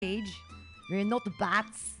cage. We're not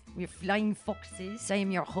bats. We're flying foxes. I am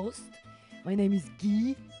your host. My name is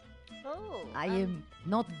Guy. Oh. I am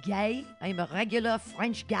not gay. I am a regular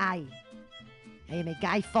French guy. I am a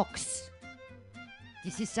guy fox.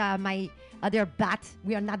 This is my other bat.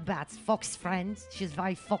 We are not bats. Fox friend. She's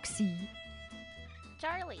very foxy.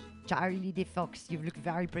 Charlie. Charlie the fox. You look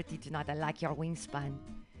very pretty tonight. I like your wingspan.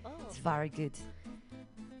 Oh. It's very good.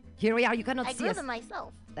 Here we are. You cannot I see grew us. them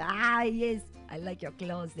myself. Ah, yes. I like your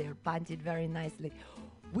clothes. They're painted very nicely.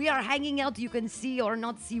 We are hanging out. You can see or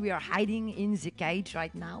not see. We are hiding in the cage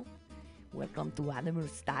right now. Welcome to Animal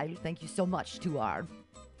Style. Thank you so much to our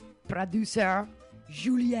producer,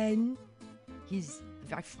 Julien. He's a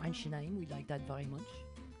very French name. We like that very much.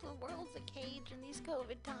 The world's a cage in these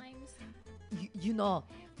COVID times. You know,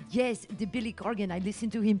 yes, the Billy Corgan, I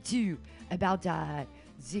listened to him too about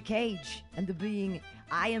the cage and the being,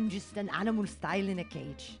 I am just an animal style in a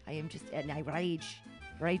cage. I am just, and I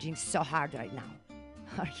raging so hard right now.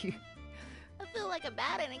 Are you? I feel like a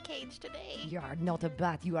bat in a cage today. You are not a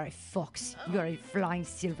bat, you are a fox. You are a flying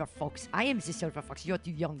silver fox. I am the silver fox. You're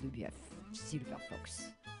too young to be a silver fox.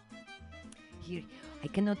 Here, I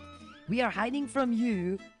cannot, we are hiding from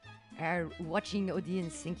you, our watching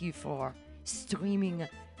audience. Thank you for streaming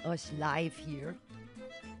us live here.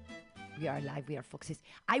 We are live, we are foxes.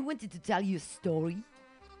 I wanted to tell you a story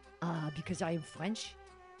because I am French.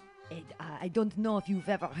 And, I don't know if you've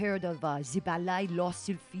ever heard of the ballet La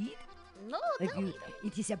Sylphide. No, Like tell me.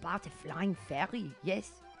 it is about a flying fairy,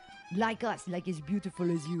 yes? Like us, like as beautiful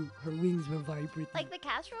as you. Her wings were very pretty. Like the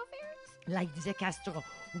Castro fairies? Like the Castro.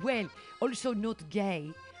 Well, also not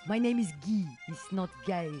gay. My name is Guy. It's not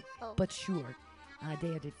gay, Oh. but sure. They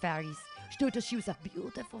are the fairies. She was a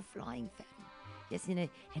beautiful flying fairy. Yes, in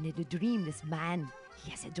a dream, this man,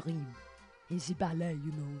 he has a dream. In the ballet,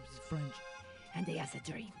 you know, he's French. And he has a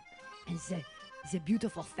dream. And the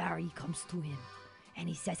beautiful fairy comes to him. And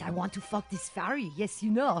he says, I want to fuck this fairy. Yes,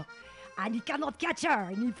 you know. And he cannot catch her.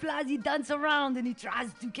 And he flies, he dances around, and he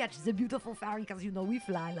tries to catch the beautiful fairy, because, you know, we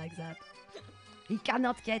fly like that. He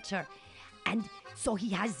cannot catch her. And so he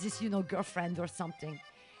has this, girlfriend or something.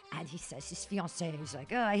 And he says, his fiancée is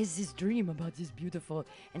like, oh, I have this dream about this beautiful.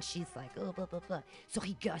 And she's like, oh, blah, blah, blah. So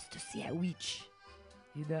he goes to see a witch,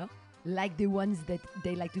 like the ones that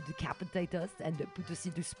they like to decapitate us and put us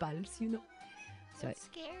into spells, So That's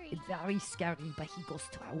scary. it's very scary, but he goes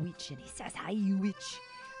to a witch and he says, hi, you witch,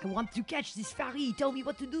 I want to catch this fairy. Tell me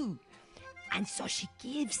what to do. And so she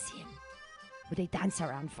gives him, but they dance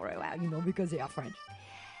around for a while, because they are French.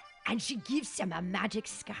 And she gives him a magic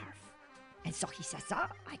scarf. And so he says,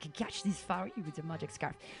 I can catch this fairy with a magic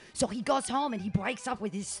scarf. So he goes home and he breaks up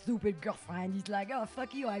with his stupid girlfriend. He's like, oh,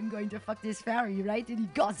 fuck you, I'm going to fuck this fairy, right? And he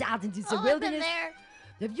goes out into the I've wilderness. been there.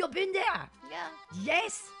 Have you been there? Yeah.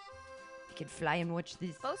 Yes. You can fly and watch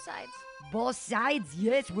this. Both sides. Both sides,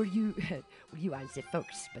 yes. Were you are the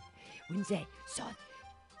folks, but when they, so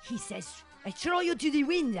he says, I throw you to the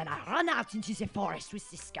wind and I run out into the forest with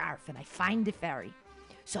the scarf and I find the fairy.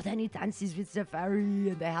 So then he dances with the fairy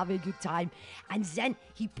and they have a good time. And then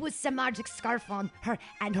he puts the magic scarf on her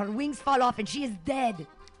and her wings fall off and she is dead.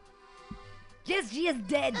 Yes, she is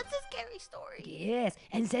dead. That's a scary story. Yes,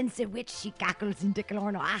 and then the witch, she cackles in the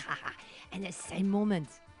corner. And at the same moment,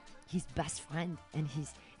 his best friend and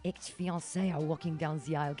his ex-fiancée are walking down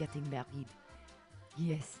the aisle getting married.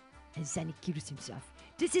 Yes, and then he kills himself.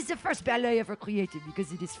 This is the first ballet ever created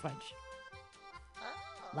because it is French.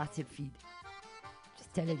 Oh. La Sylphide.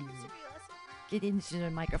 Just telling you. History lesson. Get into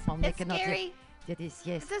the microphone. It's They cannot hear. scary. That is,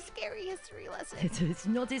 yes. It's a scary history lesson. It's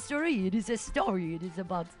not a story. It is a story. It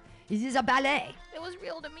is a ballet. It was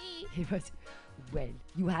real to me. It was, well,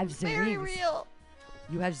 you have the Very wings. real.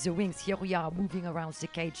 You have the wings. Here we are moving around the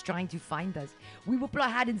cage trying to find us. We will play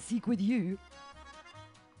hide and seek with you.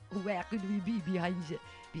 Where could we be?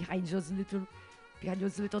 Behind those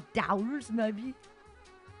little towers, maybe?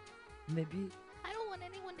 Maybe. I don't want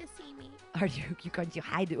anyone to see me. Are you going to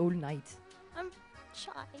hide all night? I'm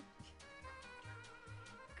shy.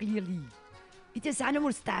 Clearly. It is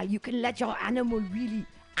animal style. You can let your animal really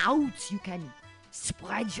out. You can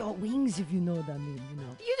spread your wings, if you know what I mean,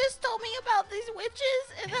 You just told me about these witches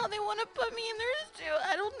and how they want to put me in their stew.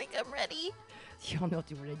 I don't think I'm ready. You're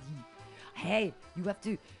not ready. Hey, you have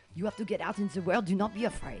to get out in the world. Do not be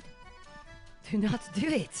afraid. Do not do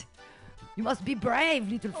it. You must be brave,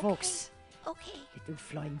 little fox. Okay, Little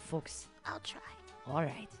flying fox. I'll try. All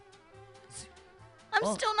right. I'm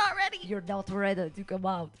Oh. still not ready. You're not ready to come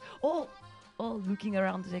out. Oh, looking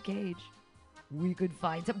around the cage. We could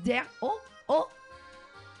find some there.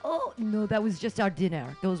 Oh, no, that was just our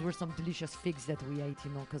dinner. Those were some delicious figs that we ate,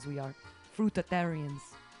 because we are fruitarians.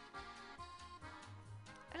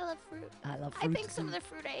 love fruit. I love I fruit. think some of the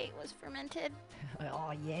fruit I ate was fermented.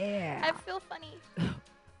 Oh, yeah. I feel funny.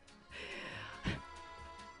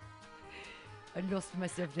 I lost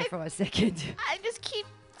myself there for a second. I just keep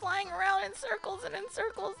flying around in circles and in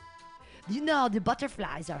circles. You know, the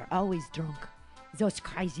butterflies are always drunk. Those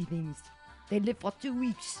crazy things. They live for 2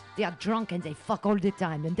 weeks. They are drunk and they fuck all the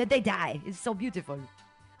time. And then they die. It's so beautiful.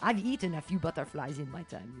 I've eaten a few butterflies in my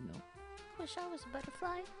time, you know. Wish I was a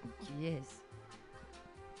butterfly. Yes.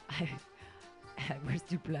 We're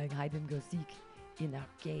still playing hide and go seek in our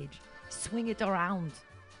cage. Swing it around.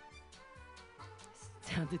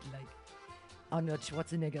 Sounded like Arnold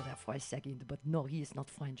Schwarzenegger there for a second, but no, he is not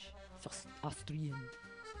French. He's Austrian.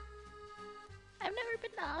 I've never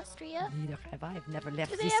been to Austria. Neither have I. I've never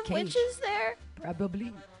left Do this they have cage. witches there?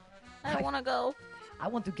 Probably. I don't want to go. I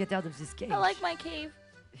want to get out of this cage. I like my cave.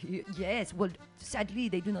 Yes, well, sadly,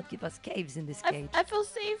 they do not give us caves in this cage. I feel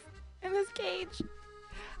safe in this cage.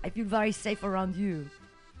 I feel very safe around you.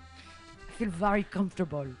 I feel very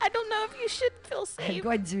comfortable. I don't know if you should feel safe.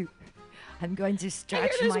 I'm going to I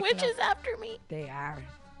stretch hear my there's witches claws. after me. They are.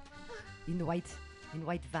 In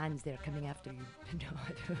white vans, they're coming after you.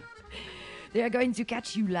 No, they are going to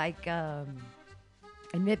catch you like, and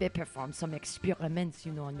maybe perform some experiments,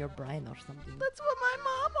 you know, on your brain or something. That's what my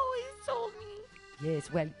mom always told me.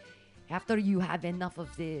 Yes, well, after you have enough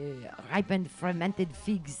of the ripened fermented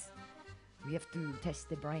figs, we have to test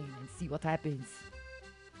the brain and see what happens.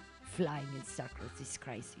 Flying in circles is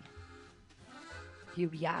crazy. Here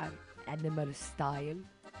we are, animal style.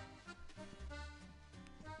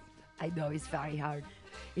 I know it's very hard.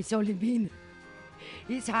 It's only been.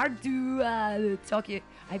 It's hard to talk.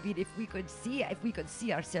 I mean, if we could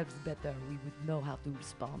see ourselves better, we would know how to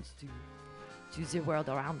respond to the world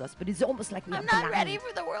around us. But it's almost like we are I'm not blind. ready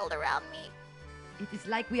for the world around me. It is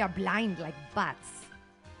like we are blind, like bats.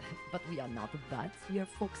 But we are not bats. We are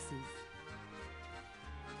foxes.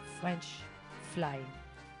 French flying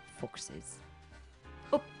foxes.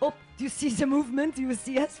 Up, up! Do you see the movement? Do you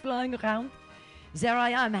see us flying around? There I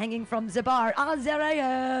am, hanging from the bar. Ah, there I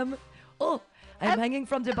am. Oh, I'm hanging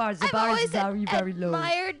from the bar. The bar is very, very low. I've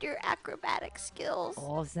admired your acrobatic skills.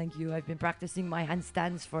 Oh, thank you. I've been practicing my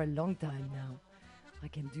handstands for a long time now. I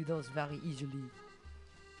can do those very easily.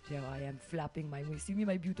 There I am, flapping my wings. See me,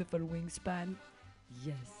 my beautiful wingspan?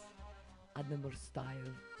 Yes, animal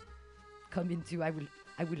style. Come into. I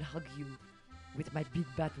will hug you with my big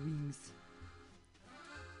bat wings.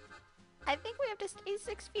 I think we have to stay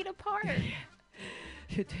 6 feet apart.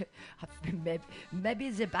 Maybe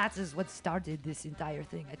the bats is what started this entire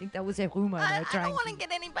thing. I think that was a rumor. I don't want to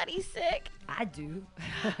get anybody sick. I do.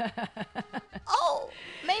 Oh,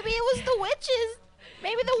 maybe it was the witches.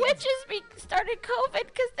 Maybe the witches started COVID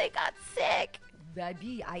because they got sick.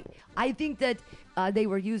 Maybe. I think that they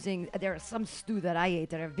were using. There is some stew that I ate.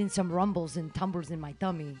 There have been some rumbles and tumbles in my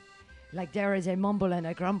tummy. Like there is a mumble and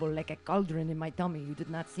a grumble, like a cauldron in my tummy. You did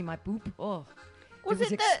not see my poop? Oh. Was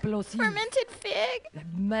it explosive. the fermented fig?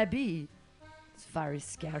 Maybe. It's very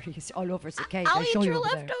scary. It's all over the cage. I'll eat show your you over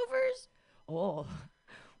there. leftovers. Oh.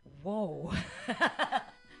 Whoa.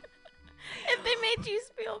 If they made you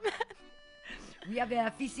feel bad. We have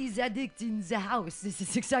a feces addict in the house. This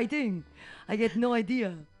is exciting. I get no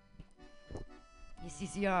idea.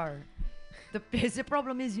 CCR. The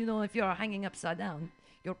problem is, you know, if you're hanging upside down,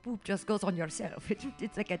 your poop just goes on yourself.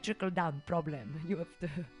 It's like a trickle-down problem. You have to...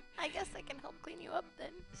 I guess I can help clean you up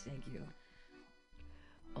then. Thank you.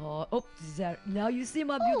 Oh, there. Now you see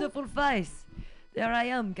my beautiful face. There I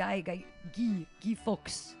am, Guy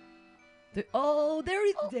Fox. There.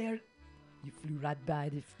 You flew right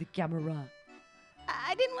by the camera.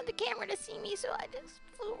 I didn't want the camera to see me, so I just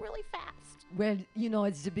flew really fast. Well, you know,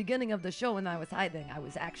 it's the beginning of the show, and I was hiding. I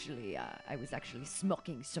was actually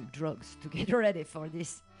smoking some drugs to get ready for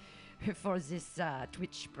this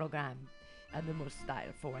Twitch program, Animal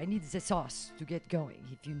Style 4. I need the sauce to get going,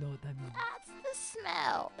 if you know what I mean. That's the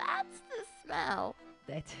smell.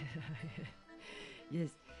 That, yes,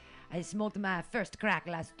 I smoked my first crack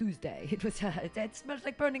last Tuesday. It was it smells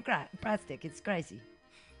like burning plastic. It's crazy.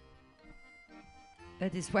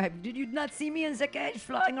 That is why. Did you not see me in the cage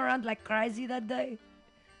flying around like crazy that day?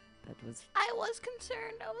 That was. I was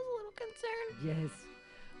concerned. I was a little concerned. Yes.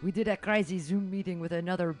 We did a crazy Zoom meeting with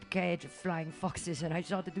another cage of flying foxes, and I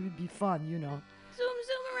thought it would be fun, you know.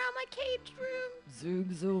 Zoom around my cage room.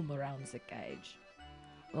 Zoom around the cage.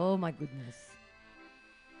 Oh my goodness.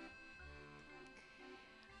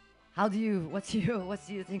 What do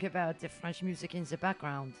you think about the French music in the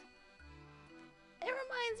background? It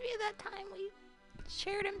reminds me of that time we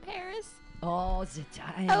shared in Paris. Oh, the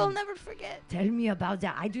time. I will never forget. Tell me about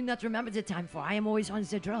that. I do not remember the time, for I am always on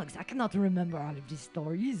the drugs. I cannot remember all of these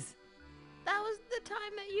stories. That was the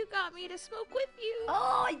time that you got me to smoke with you.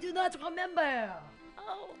 Oh, I do not remember.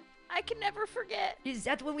 Oh, I can never forget. Is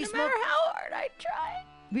that when we No smoked? matter how hard I try.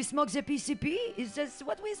 We smoked the PCP? Is this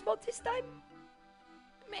what we smoked this time?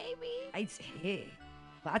 Maybe. Hey,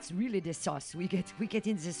 that's really the sauce. We get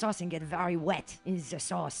in the sauce and get very wet in the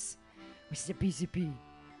sauce with the PCP.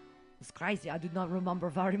 It's crazy. I do not remember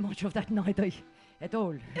very much of that night at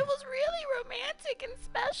all. It was really romantic and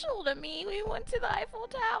special to me. We went to the Eiffel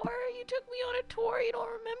Tower. You took me on a tour. You don't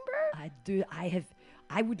remember?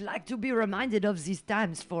 I would like to be reminded of these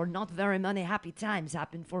times, for not very many happy times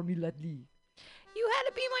happened for me lately. You had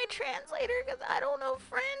to be my translator because I don't know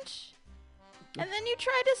French. And then you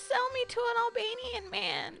tried to sell me to an Albanian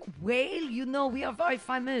man. Well, we are very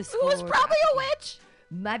famous. Who was probably a witch.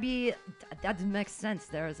 Maybe that makes sense.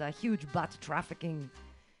 There's a huge bat trafficking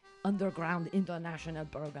underground international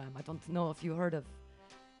program. I don't know if you heard of.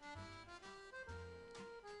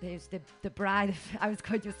 There's the bride of, I was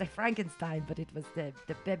going to say Frankenstein, but it was the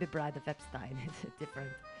baby bride of Epstein. It's a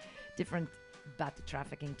different bat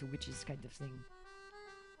trafficking to witches kind of thing.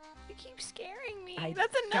 You keep scaring me. I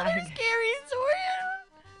That's another can't. scary story. I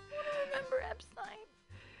don't remember Epstein.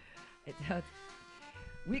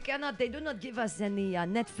 They do not give us any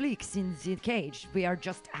Netflix in the cage. We are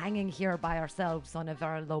just hanging here by ourselves on a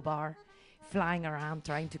very low bar, flying around,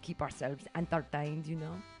 trying to keep ourselves entertained,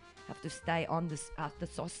 Have to stay on the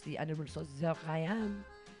sauce, the animal sauce. There I am.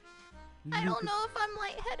 I don't know if I'm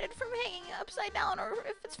lightheaded from hanging upside down or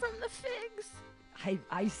if it's from the figs.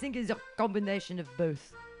 I think it's a combination of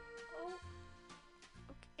both. Oh,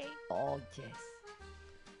 okay. Oh, yes.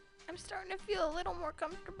 I'm starting to feel a little more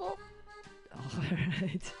comfortable. All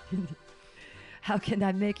right. How can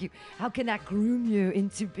I groom you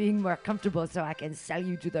into being more comfortable so I can sell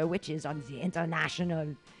you to the witches on the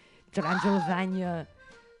international Transylvania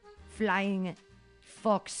flying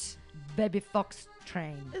fox, baby fox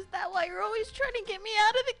train? Is that why you're always trying to get me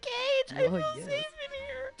out of the cage? I feel safe in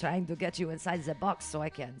here. Trying to get you inside the box so I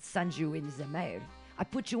can send you in the mail. I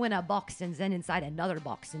put you in a box and then inside another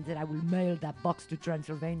box, and then I will mail that box to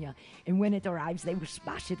Transylvania. And when it arrives, they will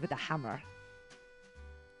smash it with a hammer.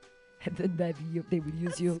 And then maybe they will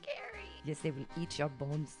use you. Scary. Yes, they will eat your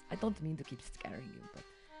bones. I don't mean to keep scaring you, but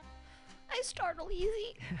I startle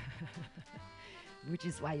easy. which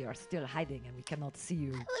is why you're still hiding and we cannot see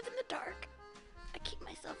you. I live in the dark. I keep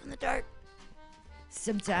myself in the dark. I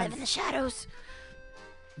Sometimes, live in the shadows.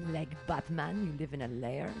 like Batman, you live in a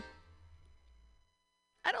lair.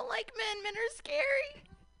 I don't like men. Men are scary.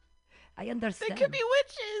 I They understand. could be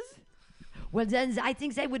witches. Well, then I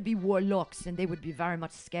think they would be warlocks, and they would be very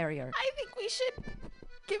much scarier. I think we should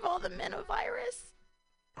give all the men a virus.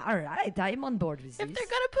 All right, I'm on board with If this. they're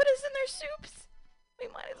gonna put us in their soups, we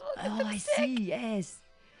might as well get Oh, them I sick. see, yes.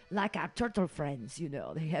 Like our turtle friends,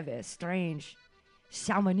 they have a strange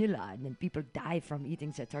salmonella, and then people die from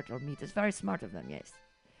eating the turtle meat. It's very smart of them, yes.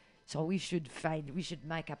 So we should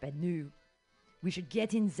make up we should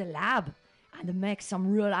get in the lab and make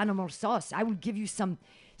some real animal sauce. I will give you some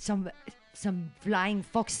flying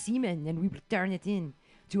fox semen, and we will turn it in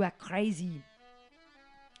to a crazy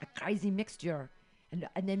mixture.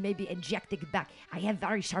 And then maybe inject it back. I have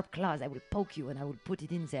very sharp claws. I will poke you and I will put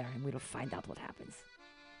it in there and we'll find out what happens.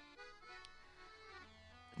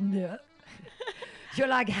 No. You're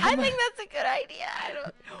like, I think that's a good idea.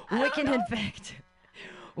 I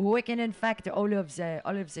we can infect all of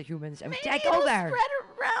the humans and Maybe take it'll over. spread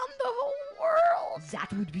around the whole world.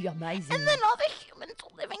 That would be amazing. And then all the humans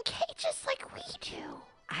will live in cages like we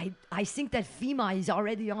do. I think that FEMA is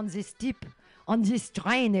already on this tip. On this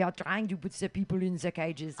train, they are trying to put the people in the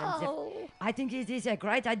cages. And I think it is a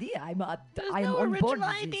great idea. I'm no on board original with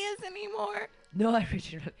this. ideas anymore. No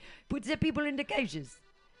original. Put the people in the cages.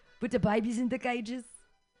 Put the babies in the cages.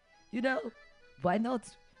 Why not?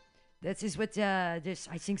 That is what I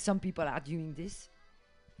think some people are doing this.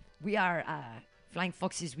 We are flying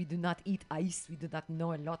foxes. We do not eat ice. We do not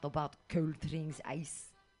know a lot about cold things, ice.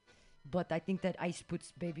 But I think that ice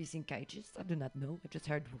puts babies in cages. I do not know. I just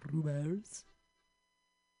heard rumors.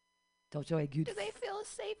 It's also a good. Do they feel as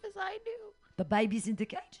safe as I do? The babies in the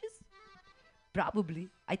cages? Probably.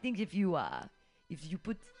 I think if you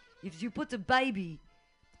put a baby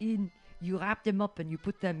in, you wrap them up and you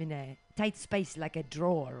put them in a tight space like a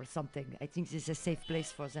drawer or something. I think this is a safe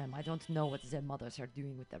place for them. I don't know what their mothers are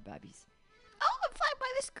doing with their babies. Oh, I'm flying by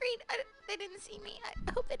the screen. They didn't see me.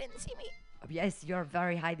 I hope they didn't see me. Yes, you're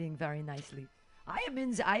hiding very nicely. I am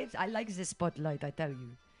in I like the spotlight, I tell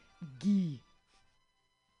you. Guy.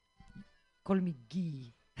 Call me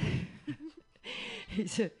Guy.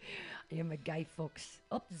 I am a Guy Fawkes.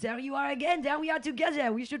 Oh, there you are again. There we are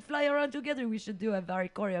together. We should fly around together. We should do a very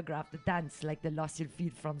choreographed dance like the La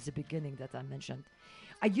Sylphide from the beginning that I mentioned.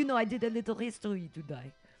 I did a little history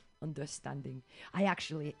today. Understanding. I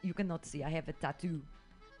actually, you cannot see, I have a tattoo.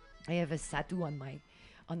 I have a tattoo on my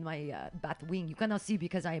bat wing. You cannot see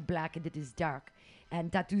because I am black and it is dark.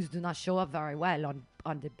 And tattoos do not show up very well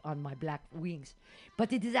on my black wings.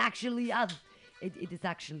 But it is actually of a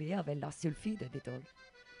La Sylphide,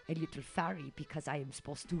 a little fairy, because I am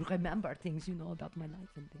supposed to remember things, about my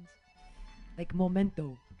life and things. Like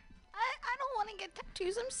memento. I don't want to get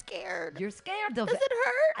tattoos. I'm scared. You're scared of Does it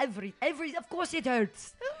hurt? Every, of course it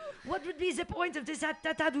hurts. What would be the point of these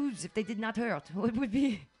tattoos if they did not hurt? What would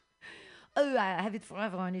be? Oh, I have it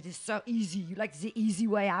forever and it is so easy. You like the easy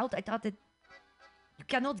way out? I thought that you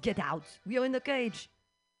cannot get out. We are in a cage.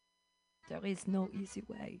 There is no easy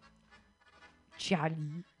way.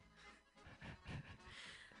 Charlie.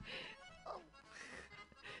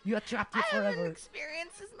 You are trapped here forever. I haven't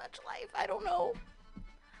experienced as much life. I don't know.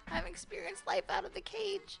 I haven't experienced life out of the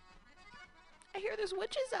cage. I hear there's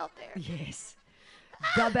witches out there. Yes.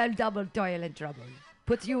 Double toil and trouble.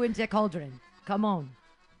 Put you in the cauldron. Come on.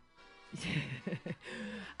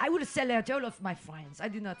 I will sell out all of my friends. I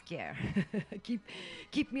do not care.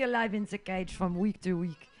 keep me alive in the cage from week to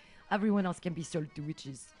week. Everyone else can be sold to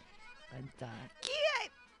witches. And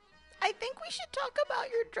I think we should talk about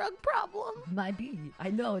your drug problem. Maybe. I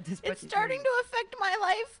know it is. It's starting to affect my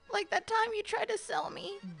life. Like that time you tried to sell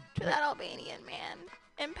me to that Albanian man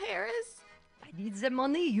in Paris. I need the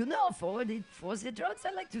money, for the drugs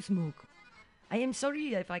I like to smoke. I am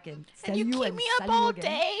sorry if I can sell you. And you keep me up all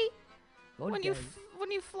day when you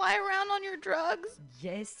fly around on your drugs.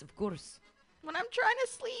 Yes, of course. When I'm trying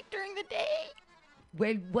to sleep during the day.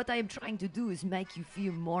 Well, what I am trying to do is make you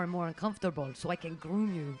feel more and more uncomfortable, so I can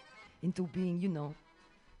groom you into being,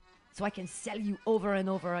 so I can sell you over and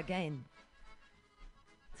over again.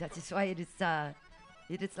 That is why it is like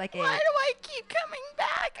Why do I keep coming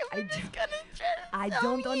back if I'm just gonna try to I sell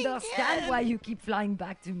don't me understand again? why you keep flying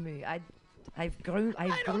back to me. I've groomed you.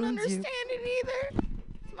 I don't understand it either.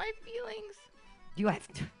 It's my feelings. You have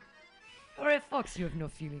to. Or a fox, you have no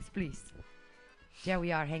feelings, please. There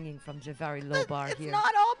we are hanging from the very low bar it's here. It's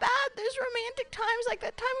not all bad. There's romantic times like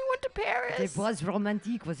that time we went to Paris. It was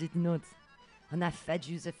romantic, was it not? And I fed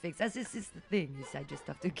you the figs. As this is the thing, is I just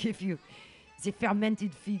have to give you the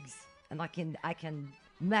fermented figs. And I can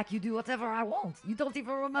make you do whatever I want. You don't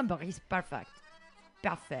even remember. He's perfect.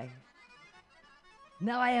 Perfect.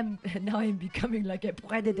 Now I am becoming like a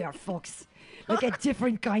predator fox. Like a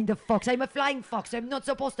different kind of fox. I'm a flying fox. I'm not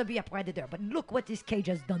supposed to be a predator. But look what this cage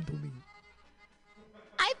has done to me.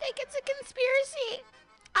 I think it's a conspiracy.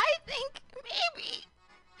 I think maybe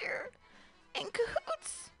you're in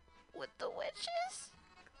cahoots with the witches.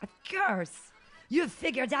 Of course. You've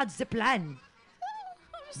figured out the plan. Oh,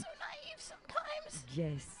 I'm so naive sometimes.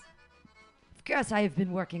 Yes. Of course I have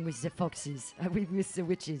been working with the foxes. With the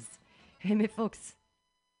witches. I'm a fox.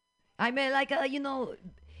 I'm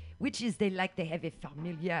witches, they have a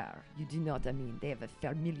familiar. You do know what I mean? They have a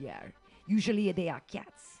familiar. Usually they are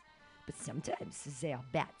cats. But sometimes they are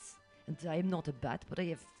bats. And I am not a bat, but I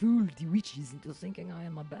have fooled the witches into thinking I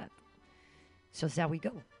am a bat. So there we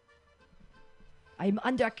go. I'm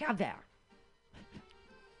undercover.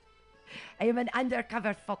 I am an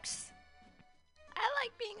undercover fox. I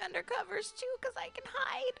like being undercovers too, because I can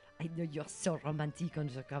hide. I know you're so romantic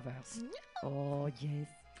undercovers. No. Oh, yes.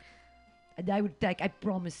 And I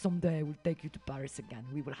promise someday I will take you to Paris again.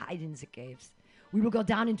 We will hide in the caves. We will go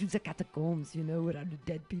down into the catacombs, where all the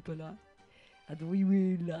dead people are. And we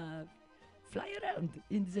will fly around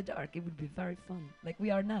in the dark. It will be very fun. Like we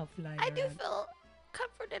are now flying I around. do feel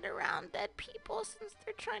comforted around dead people since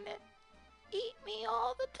they're trying to eat me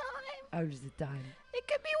all the time. All the time. It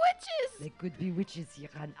could be witches. There could be witches here,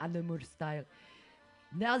 an animal style.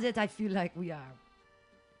 Now that I feel like we are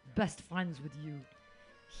best friends with you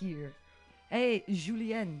here. Hey,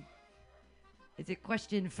 Julien. It's a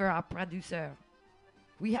question for our producer.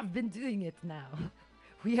 We have been doing it now.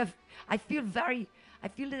 I feel the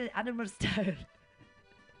animal style.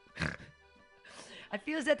 I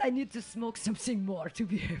feel that I need to smoke something more to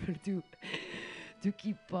be able to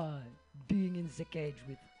keep being in the cage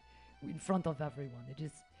in front of everyone.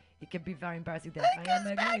 It can be very embarrassing. That goes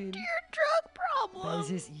back to your drug problem.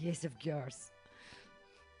 Yes, of course.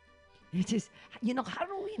 It is,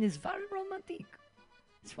 Halloween is very romantic.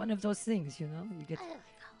 It's one of those things, You get. I like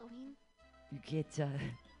Halloween. You get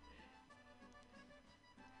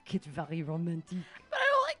very romantic. But I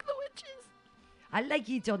don't like the witches. I like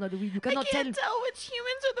it on Halloween. You cannot I can't tell which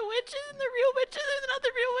humans are the witches and the real witches are not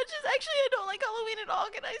the real witches. Actually, I don't like Halloween at all.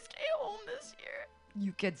 Can I stay home this year?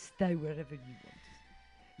 You can stay wherever you want.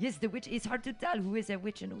 Yes, the witch. It's hard to tell who is a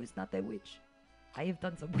witch and who is not a witch. I have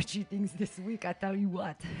done some witchy things this week, I tell you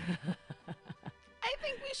what. I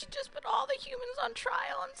think we should just put all the humans on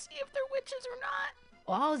trial and see if they're witches or not.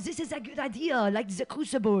 Oh, this is a good idea, like the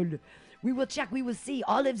crucible. We will check, we will see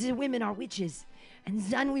all of the women are witches. And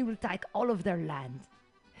then we will take all of their land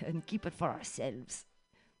and keep it for ourselves.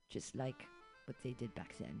 Just like what they did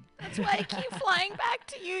back then. That's why I keep flying back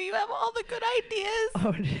to you. You have all the good ideas.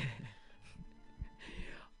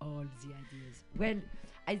 All the ideas. Well,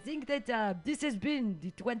 I think that this has been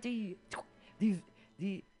the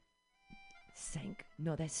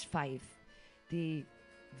 5. The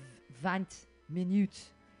 20 minutes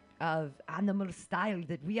of animal style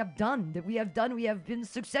that we have done. We have been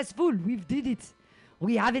successful. We've did it.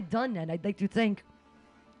 We have it done. And I'd like to thank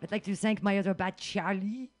my other bat,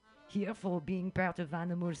 Charlie, here for being part of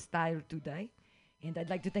Animal Style today. And I'd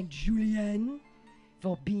like to thank Julian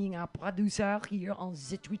for being our producer here on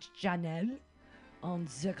the Twitch channel, on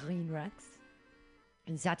the Green Rex.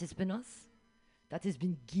 And that has been us. That has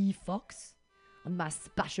been Guy Fox, and my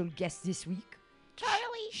special guest this week,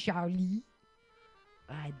 Charlie.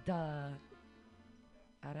 And, all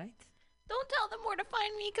right. Don't tell them where to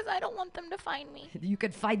find me, because I don't want them to find me. You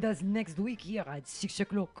can find us next week here at 6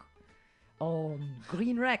 o'clock on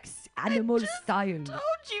Green Rex Animal Style. I told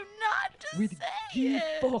you not to with say Guy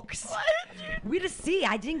it. Fox. Why did you? We'll see.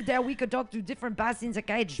 I think that we could talk to different bats in the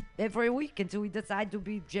cage every week until we decide to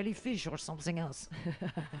be jellyfish or something else.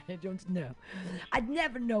 I don't know. I'd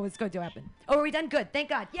never know what's going to happen. Oh, are we done? Good. Thank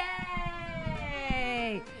God.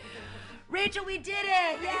 Yay! Rachel, we did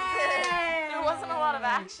it! Yay! There wasn't a lot of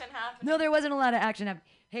action happening. No, there wasn't a lot of action happening.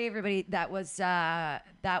 Hey everybody, that was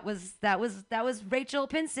Rachel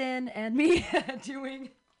Pinson and me doing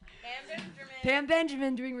Pam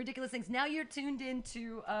Benjamin doing ridiculous things. Now you're tuned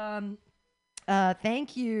into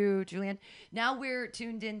thank you, Julian. Now we're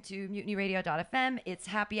tuned into MutinyRadio.fm. It's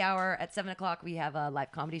happy hour at 7 o'clock. We have a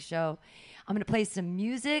live comedy show. I'm gonna play some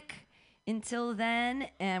music until then,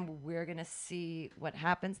 and we're gonna see what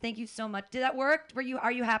happens. Thank you so much. Did that work? Are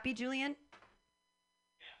you happy, Julian?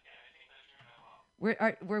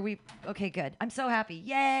 Were we okay? Good. I'm so happy.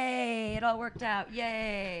 Yay! It all worked out.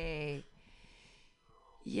 Yay!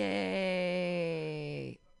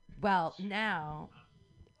 Yay! Well, now,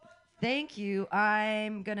 thank you.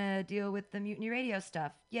 I'm gonna deal with the Mutiny Radio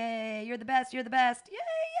stuff. Yay! You're the best. You're the best. Yay!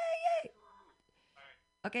 Yay! Yay!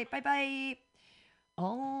 Okay. Bye. Bye.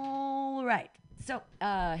 All right. So,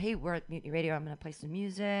 hey, we're at Mutiny Radio. I'm gonna play some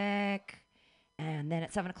music, and then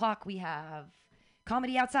at 7 o'clock we have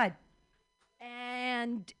comedy outside.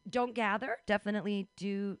 And don't gather. Definitely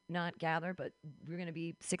do not gather. But we're going to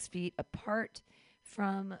be 6 feet apart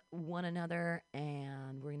from one another.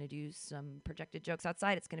 And we're going to do some projected jokes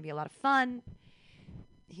outside. It's going to be a lot of fun.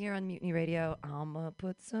 Here on Mutiny Radio, I'm going to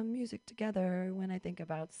put some music together when I think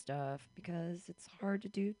about stuff. Because it's hard to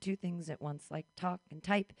do 2 things at once. Like talk and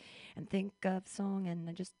type and think of song. And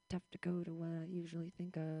I just have to go to what I usually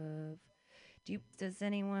think of. Does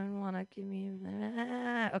anyone want to give me...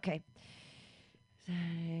 Okay.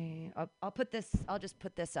 I'll just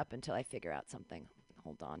put this up until I figure out something.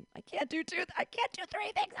 Hold on. I can't do 3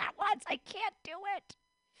 things at once. I can't do it.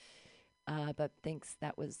 But thanks.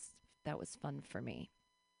 That was fun for me.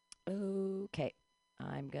 Okay.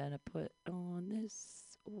 I'm gonna put on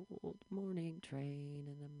this old morning train,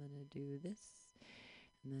 and I'm gonna do this,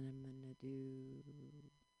 and then I'm gonna do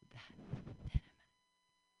that.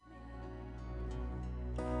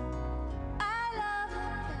 I love the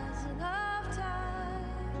passing of time,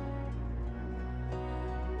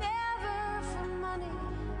 never for money,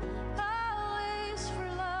 always for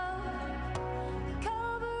love.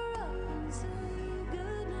 Cover up and say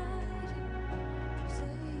goodnight,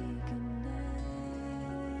 say goodnight.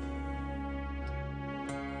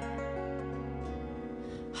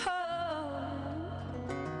 Oh,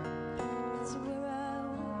 that's where I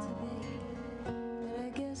want to be, but I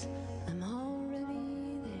guess I'm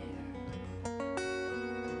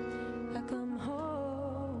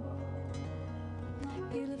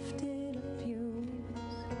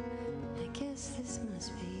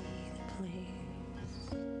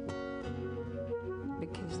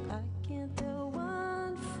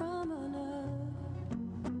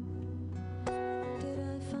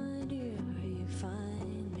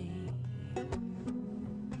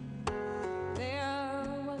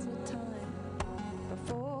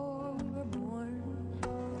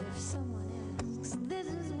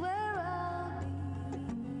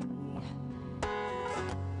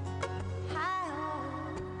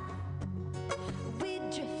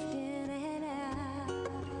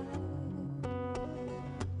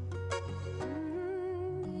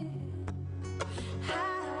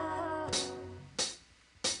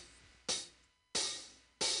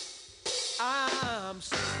I'm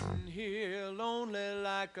sitting here lonely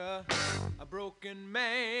like a broken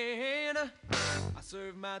man. I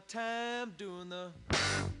serve my time doing the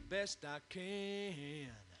best I can.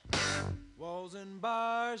 Walls and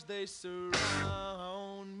bars, they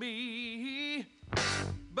surround me,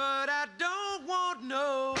 but I don't want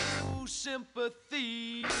no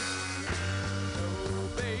sympathy. No,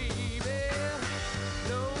 baby,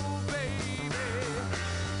 no, baby.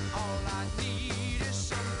 All I need is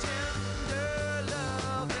some tender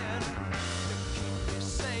loving to keep me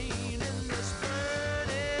sane in this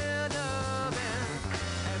burning oven.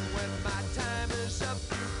 And when my time is up,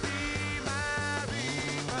 you be my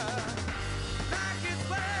reaper. Like it's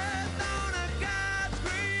worth on a God's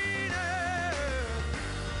green earth.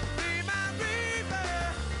 Be my reaper.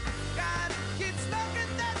 Gotta keep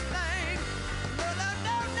smoking that thing. No, no,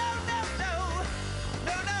 no, no, no, no.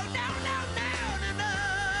 No, no, no, no, no, no, no.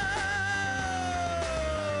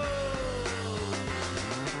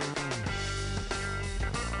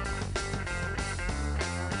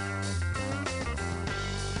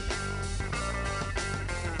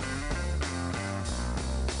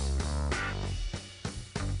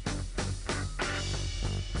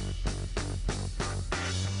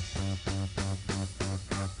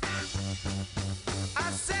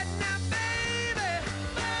 I said now, baby,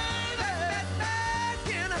 baby, back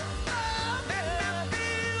in, and I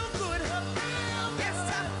feel good. Yes,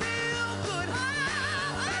 I feel good. And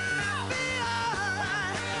I feel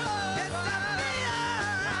alright. Yes, I feel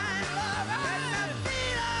alright. And I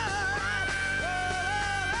feel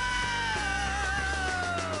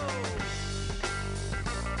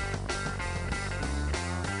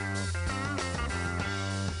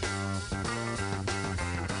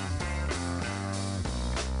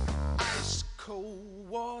ice cold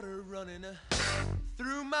water running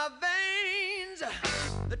through my veins.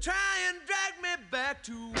 They try and drag me back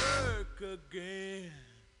to work again.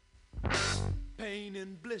 Pain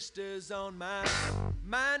and blisters on my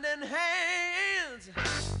mind and hands.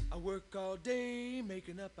 I work all day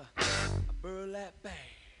making up a burlap bag.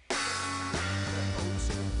 The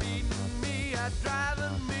ocean beating me,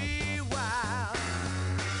 driving me wild.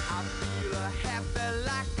 I feel happy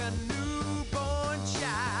like a newborn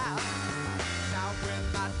child. Now when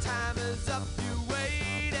my time is up, you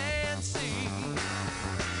wait and see.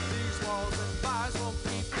 These walls and bars won't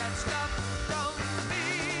keep that stuff from me.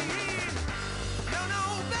 No, no,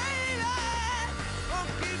 baby, won't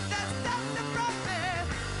keep that stuff from me.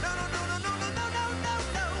 No, no, no, no, no, no, no, no, no,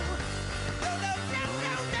 no. No, no, no, no,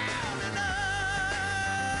 no, no, no.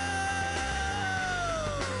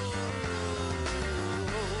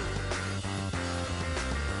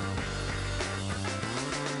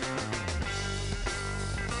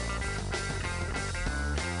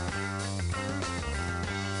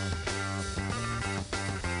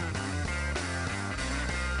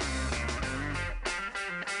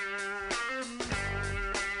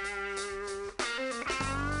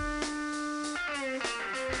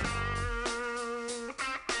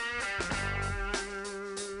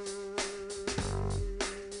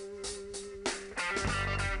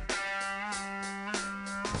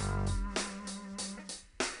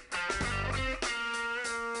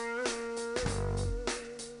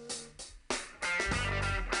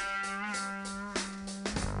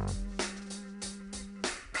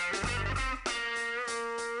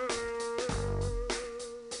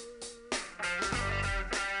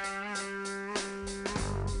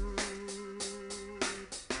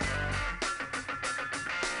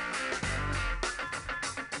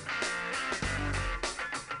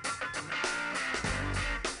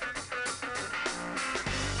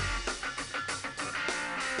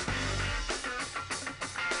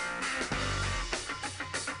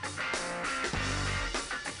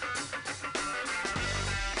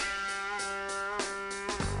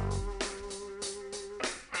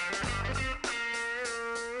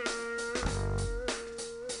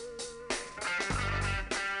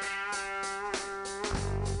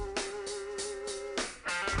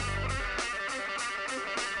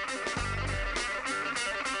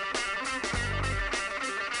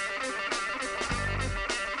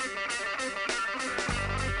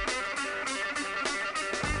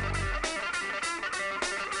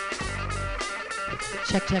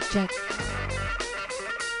 Check, check, check.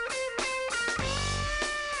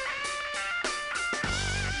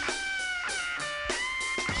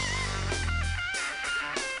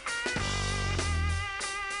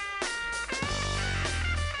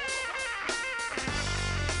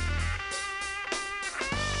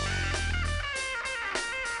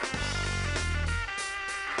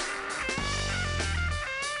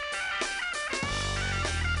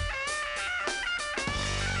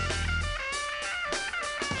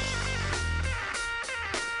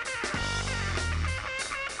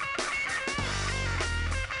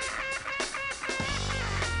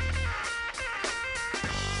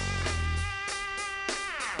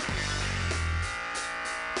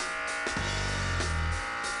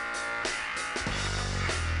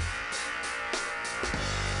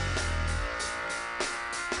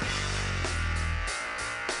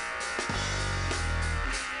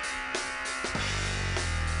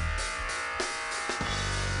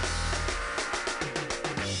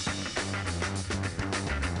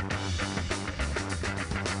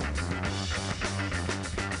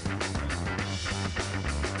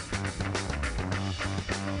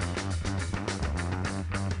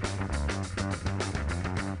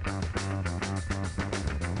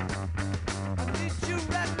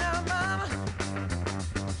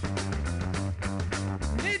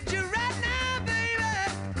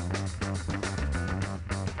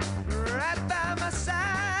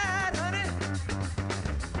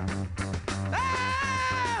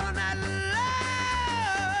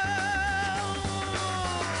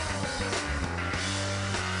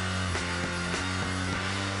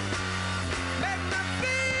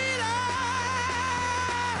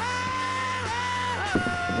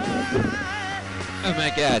 Oh my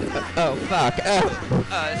god. Oh fuck. Oh.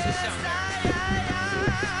 This is so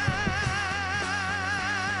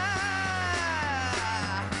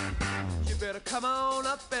You better come on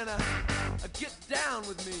up and get down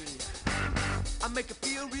with me. I make it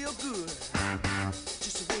feel real good.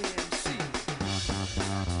 Just the way and see.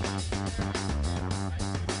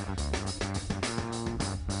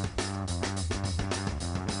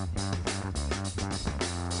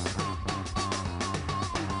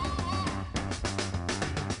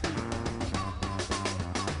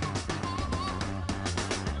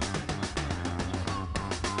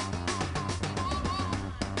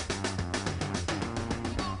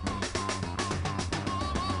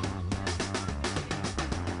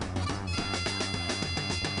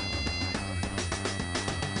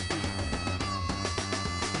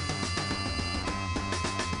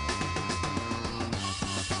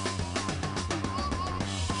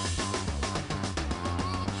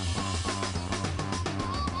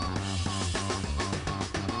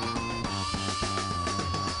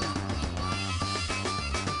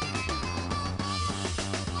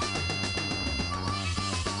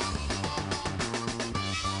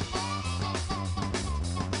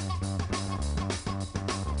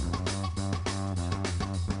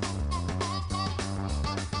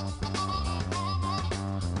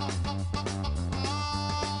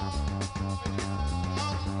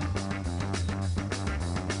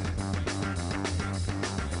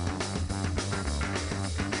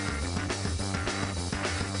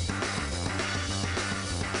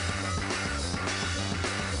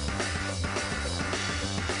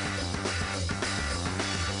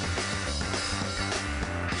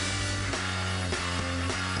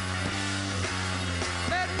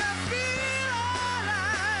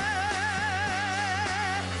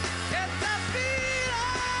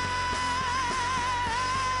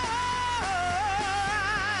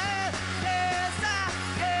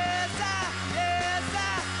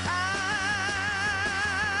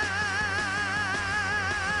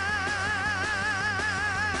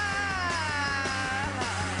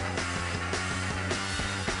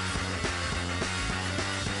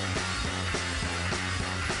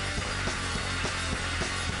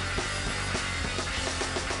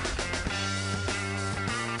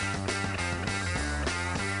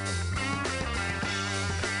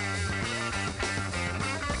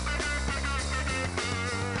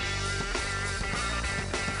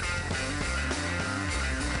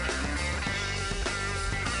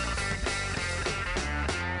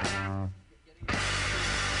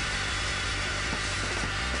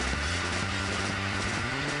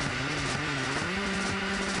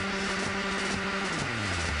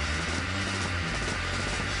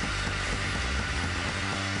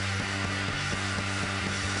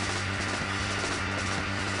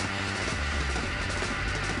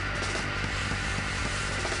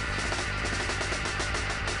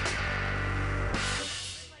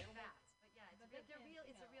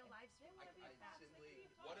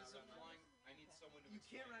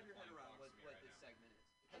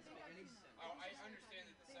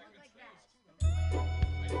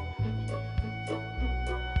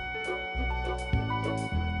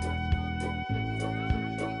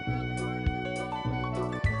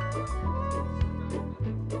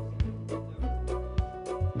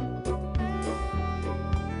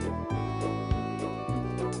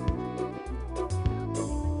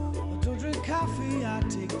 Coffee, I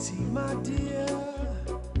take tea, my dear.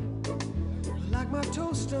 I like my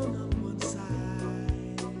toast on one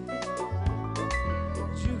side.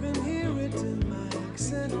 You can hear it in my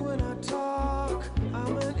accent when I talk.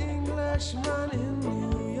 I'm an Englishman in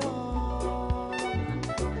New York.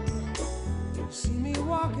 You see me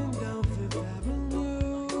walking down Fifth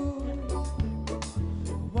Avenue,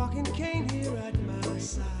 walking cane here at my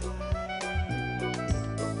side.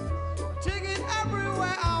 Take it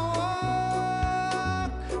everywhere I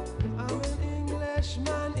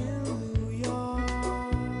man in New York.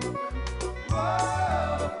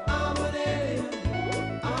 Whoa, I'm an alien.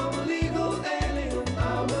 I'm a legal alien.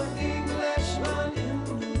 I'm an Englishman in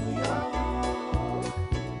New York.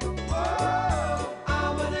 Whoa,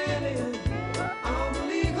 I'm an alien. I'm a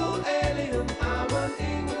legal alien. I'm an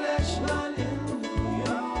Englishman in New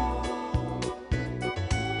York.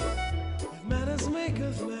 If manners make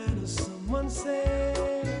of manners, someone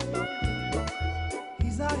say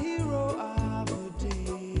he's our hero.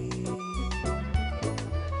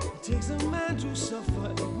 Takes a man to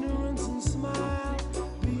suffer ignorance and smile.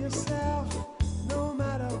 Be yourself, no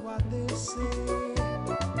matter what they say.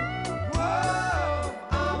 Whoa,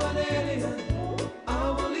 I'm an alien.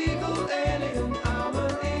 I'm a legal alien. I'm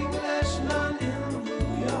an Englishman in New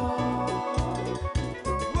York.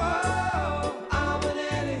 Whoa, I'm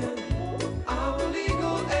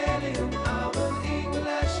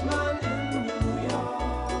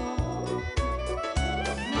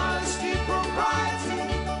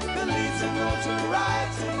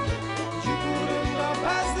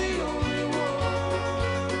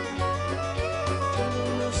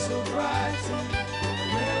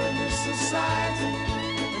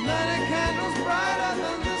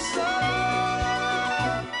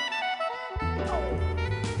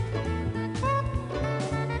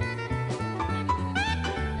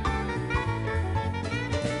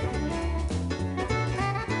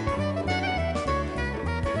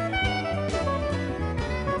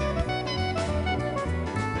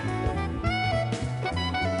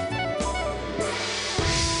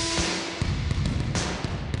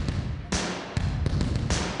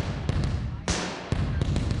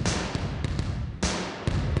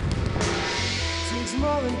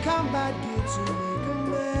more than combat gear to make a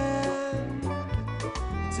man.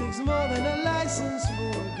 It takes more than a license for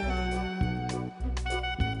a gun.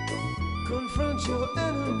 Confront your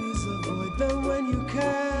enemies, avoid them when you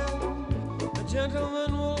can. A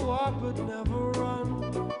gentleman will walk but never run.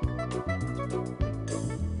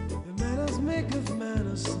 The manners maketh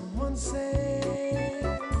manners, someone say.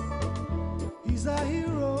 He's a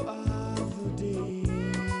hero of the day.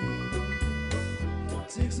 It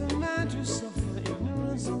takes a man to suffer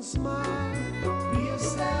ignorance and smile. Be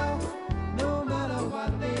yourself, no matter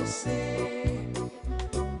what they say.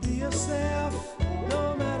 Be yourself,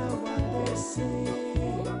 no matter what they say.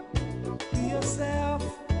 Be yourself,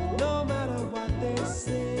 no matter what they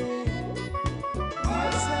say. Be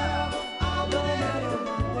yourself, no matter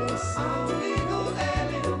what they say. I'm a legal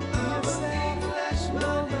alien, I'm an Englishman,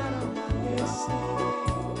 no matter what they say.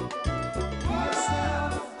 Be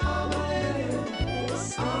yourself, I'm an alien,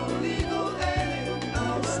 I'm a legal alien,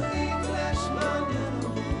 I'm an Englishman, no matter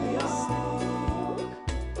what they say.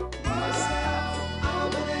 Be yourself,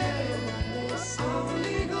 I'm an alien, I'm a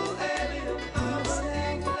legal alien, I'm an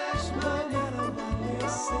Englishman, no matter what they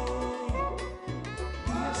say.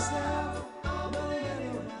 Be yourself, I'm an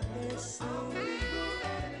alien, I'm a legal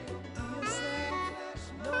alien, be yourself,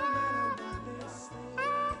 no matter what they say.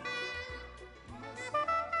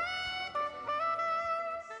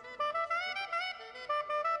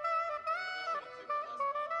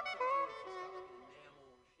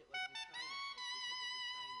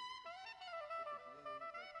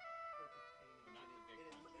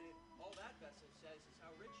 All that vessel says is how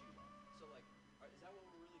rich you are. So, like, is that what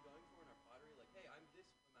we're really going for in our pottery? Like, hey, I'm this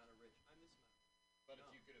amount of rich, I'm this amount. But No.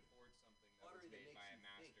 if you could afford something that Pottery was that made makes by a you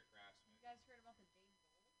master think. craftsman. You guys heard about the Dane Bowl?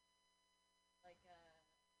 Like Japanese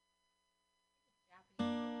they put it together.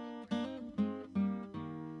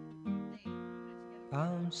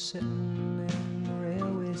 I'm sitting in the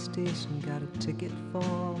railway station, got a ticket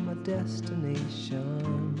for my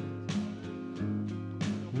destination.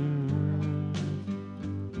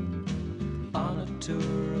 On a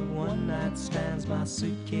tour of one-night stands, my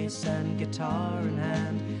suitcase and guitar in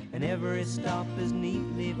hand, and every stop is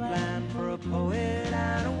neatly planned for a poet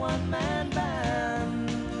and a one-man band.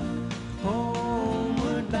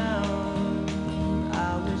 Homeward bound,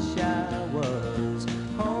 I wish I was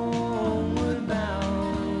homeward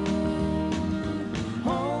bound.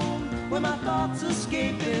 Home, where my thoughts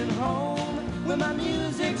escaping, home, where my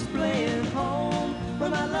music's playing, home, where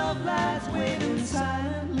my love lies waiting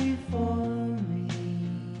silently for me.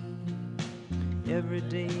 Every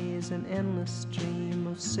day is an endless stream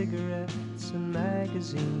of cigarettes and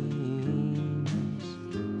magazines.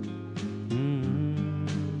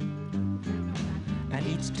 And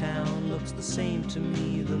each town looks the same to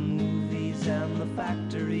me, the movies and the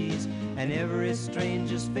factories, and every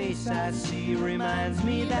stranger's face I see reminds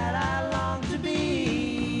me that I long to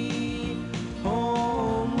be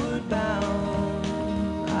homeward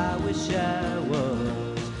bound. I wish I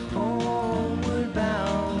was homeward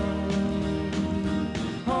bound.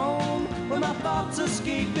 Home, where my thoughts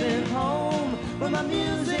escaping, home, where my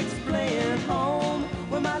music's playing, home,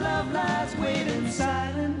 where my love lies waiting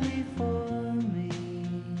silently for me.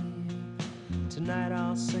 Tonight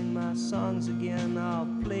I'll sing my songs again, I'll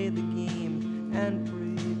play the game and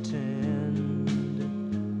pretend.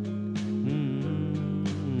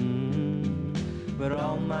 But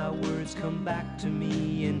all my words come back to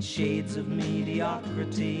me in shades of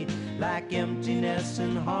mediocrity, like emptiness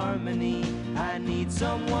and harmony. I need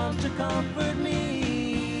someone to comfort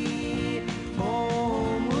me.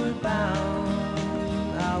 Homeward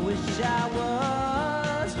bound, I wish I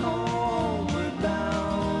was homeward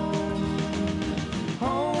bound.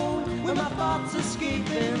 Home, where my thoughts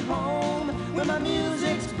escaping, home, where my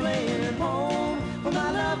music's playing, home, where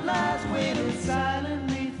my love lies waiting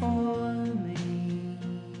silently for me.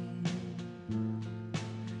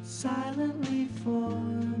 Silently for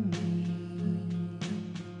me.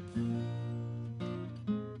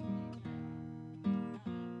 Just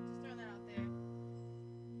throwing that out there.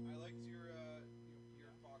 I liked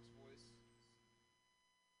your Fox voice.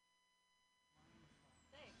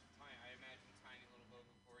 Thanks. I imagine tiny little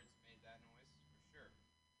vocal cords made that noise for sure.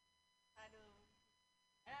 Kind of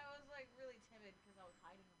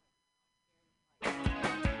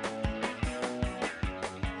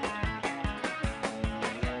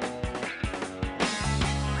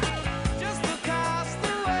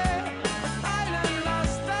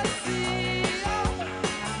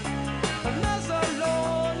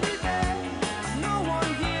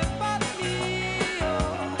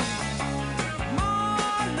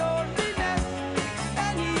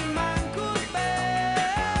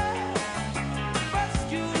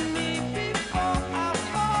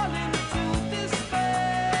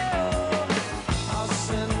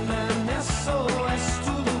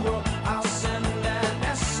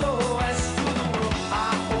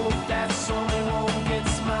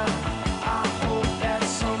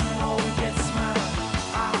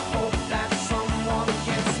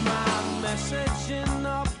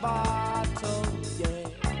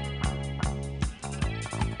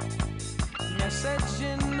message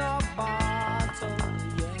in a bottle,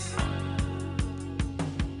 yeah.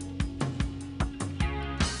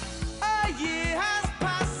 A year has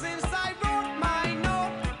passed since I wrote my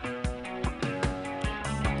note.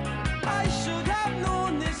 I should have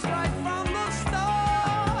known this right from the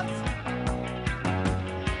start.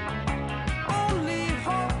 Only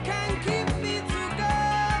hope can keep me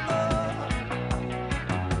together.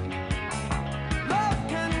 Love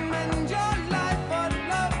can mend your life, but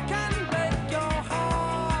love can break your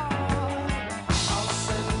heart. I'll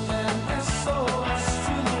send an SOS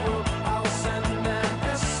to the world. I'll send an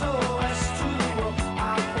SOS to the world.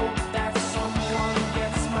 I hope that someone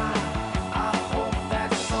gets mine. I hope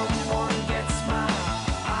that someone gets mine.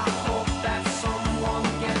 I hope that someone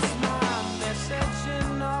gets my message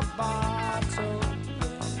in a bottle.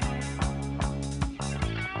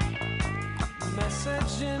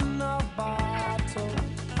 Message in a bottle.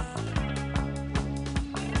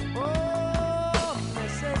 Oh,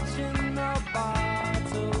 message in a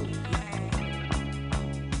bottle.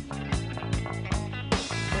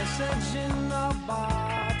 Message in a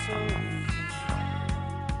bottle.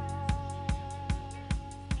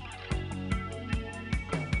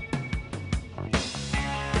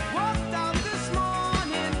 Walked out this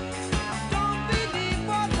morning, don't believe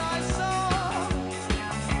what I saw.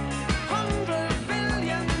 100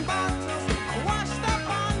 billion bottles washed up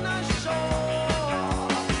on the shore.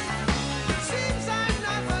 Seems I've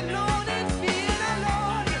never known it being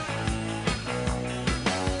alone.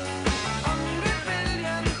 100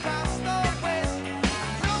 billion castaways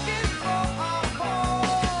looking for a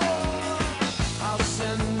home. I'll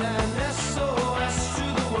send an SOS to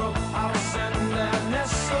the world. I'll send an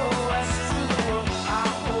SOS to the world. I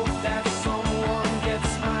hope that someone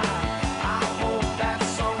gets mine. I hope that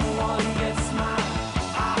someone gets mine.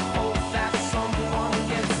 I hope that someone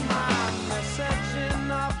gets my message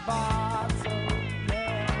in a bottle.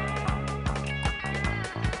 Yeah.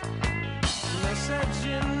 Message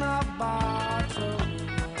in a bottle.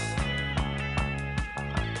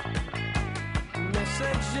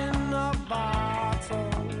 Message in a bottle.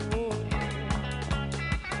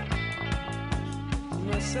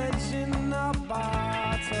 Message in a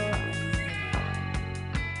bottle.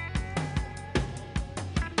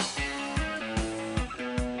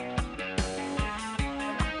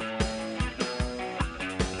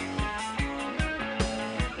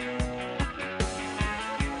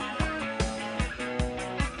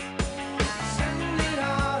 Send it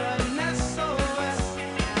out an SOS.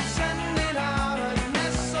 Send it out an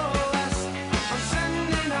SOS. I'm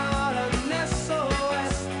sending out an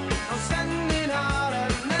SOS. I'm sending out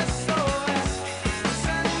an SOS. I'm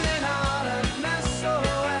sending out an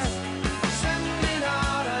SOS. Sending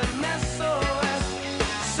out an SOS.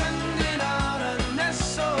 Sending out an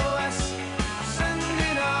SOS. Sending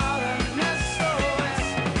out an SOS.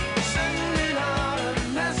 Sending out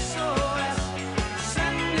an SOS.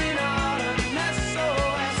 Sending out an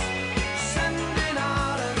SOS. Sending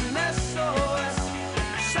out an SOS. Sending out an SOS.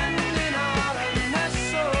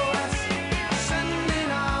 Sending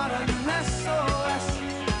out an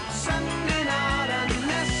SOS. Sending out an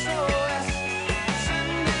SOS.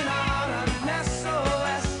 Sending out an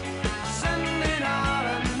SOS. Sending out an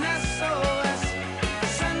SOS.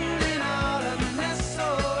 Sending out an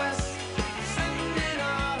SOS. Sending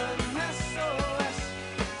out an SOS. Sending out an SOS.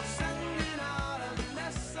 Sending out an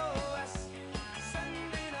SOS. Sending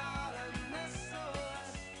out an SOS.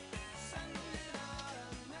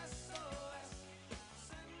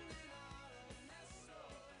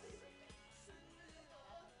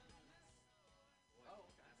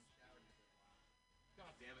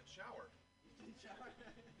 God damn it, shower. Didn't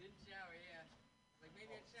shower, yeah. Like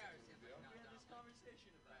maybe a shower. We had this conversation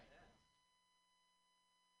about that.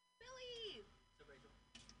 Billy!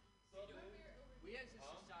 We as a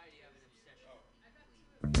society have an obsession.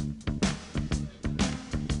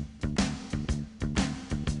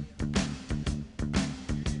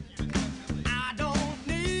 I don't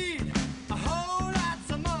need a whole lot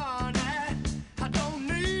of money. I don't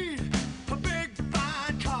need a big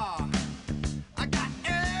fine car. I got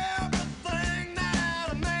everything that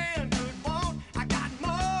a man could want. I got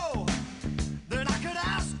more than I could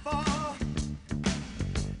ask for.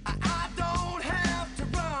 I don't have to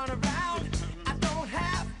run around. I don't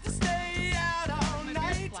have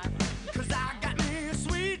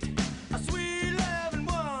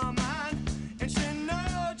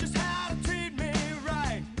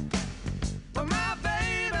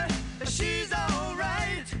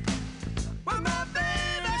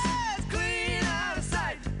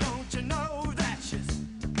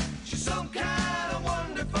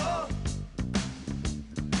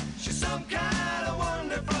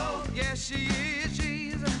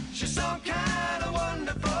is. She's some kind of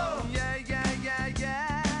wonderful. Yeah, yeah, yeah,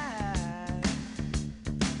 yeah.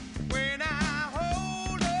 When I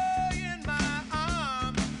hold her in my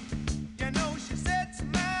arms, you know she sets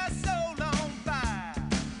my soul on fire.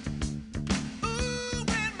 Ooh,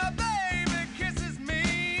 when my baby kisses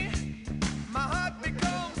me, my heart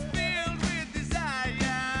becomes filled with desire.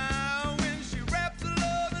 When she wraps her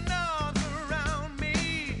loving arms around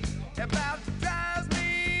me, about drives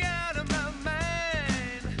me out of my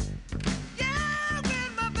mind. Yeah,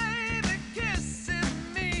 when my baby kisses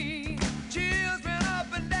me, chills run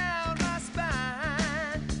up and down my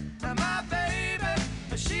spine. And my baby,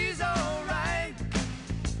 she's alright.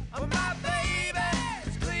 Oh, my baby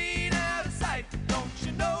is clean out of sight. Don't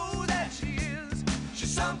you know that she is?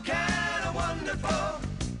 She's some kind of wonderful.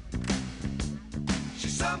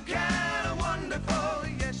 She's some kind of wonderful.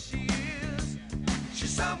 Yes, she is.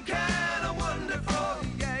 She's some kind of wonderful.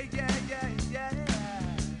 Yeah, yeah, yeah, yeah.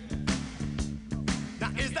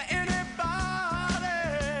 Now, is there anybody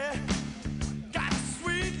got a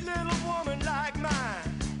sweet little woman like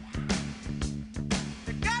mine?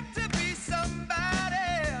 There got to be somebody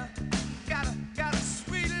got a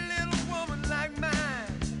sweet little woman like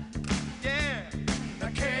mine. Yeah. Now,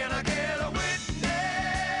 can I get a witness?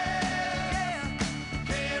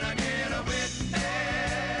 Can I get a witness?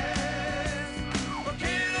 Well,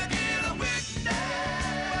 can I get a witness?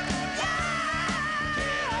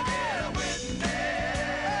 Can I get a witness?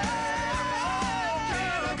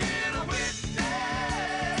 Can I get a witness?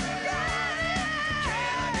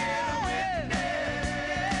 Can I get a witness?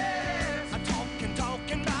 I'm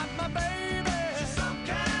talking about my baby. She's some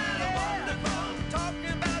kind of wonderful.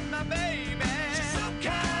 Talking about my baby. She's some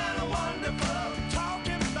kind of wonderful.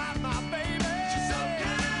 Talking about my baby. She's some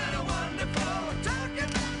kind of wonderful. Talking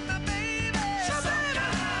about my baby. She's some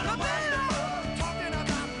kind of wonderful. Talking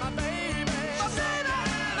about my baby. She's some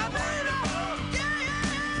kind of wonderful. Yeah, yeah,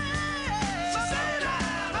 yeah. She's some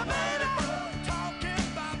kind of wonderful. Talking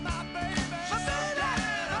about my baby. She's some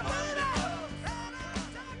kind of wonderful.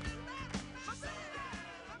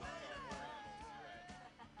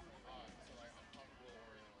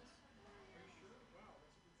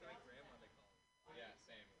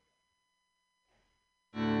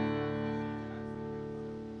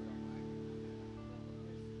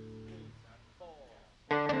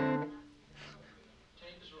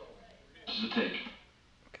 This is a take.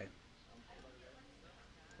 Okay.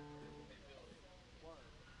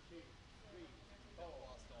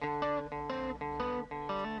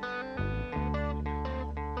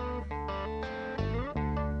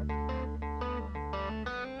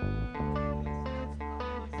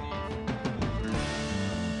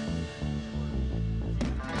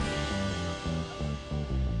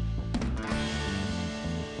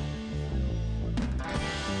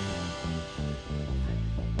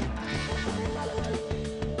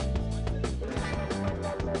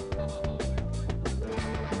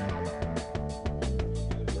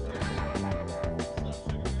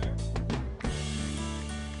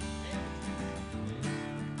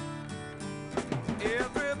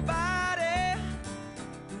 Everybody,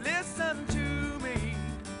 listen to me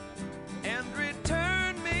and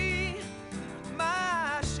return me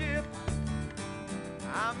my ship.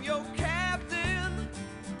 I'm your captain.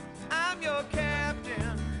 I'm your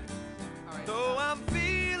captain. Though I'm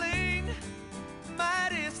feeling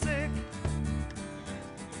mighty sick,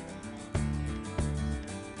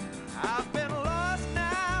 I've been lost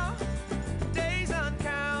now, days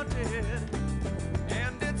uncounted,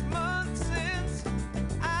 and it's months since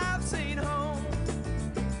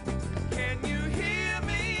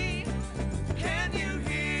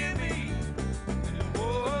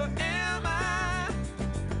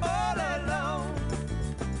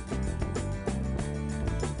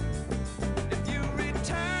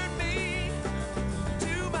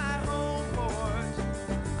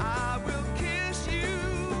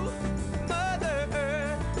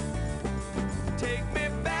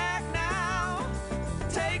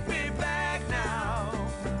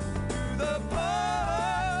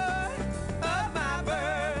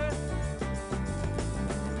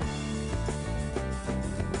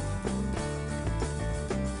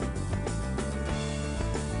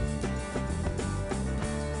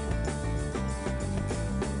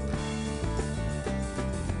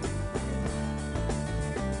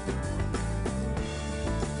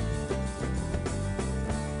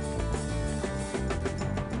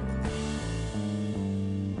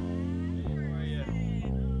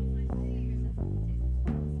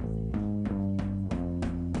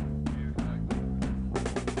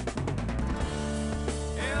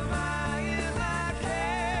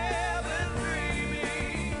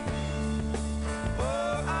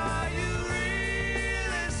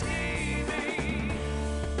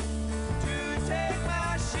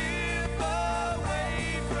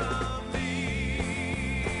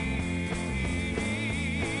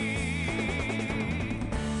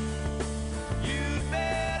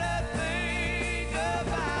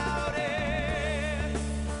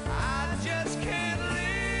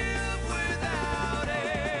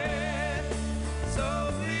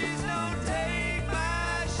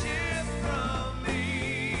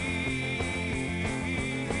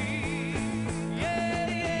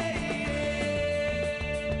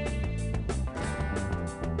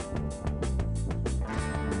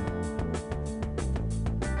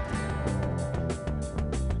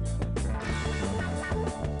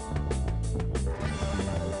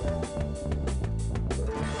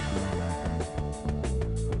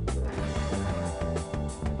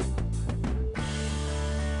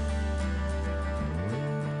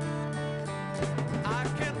I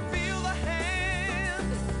can feel the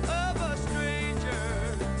hand of a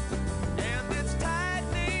stranger, and it's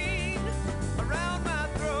tightening around my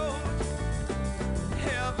throat.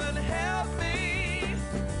 Heaven help me,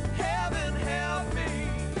 heaven help me,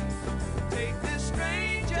 take this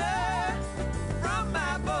stranger from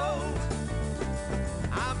my boat.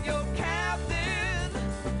 I'm your captain,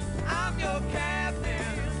 I'm your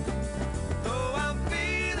captain, though I'm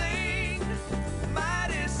feeling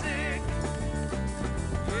mighty sick.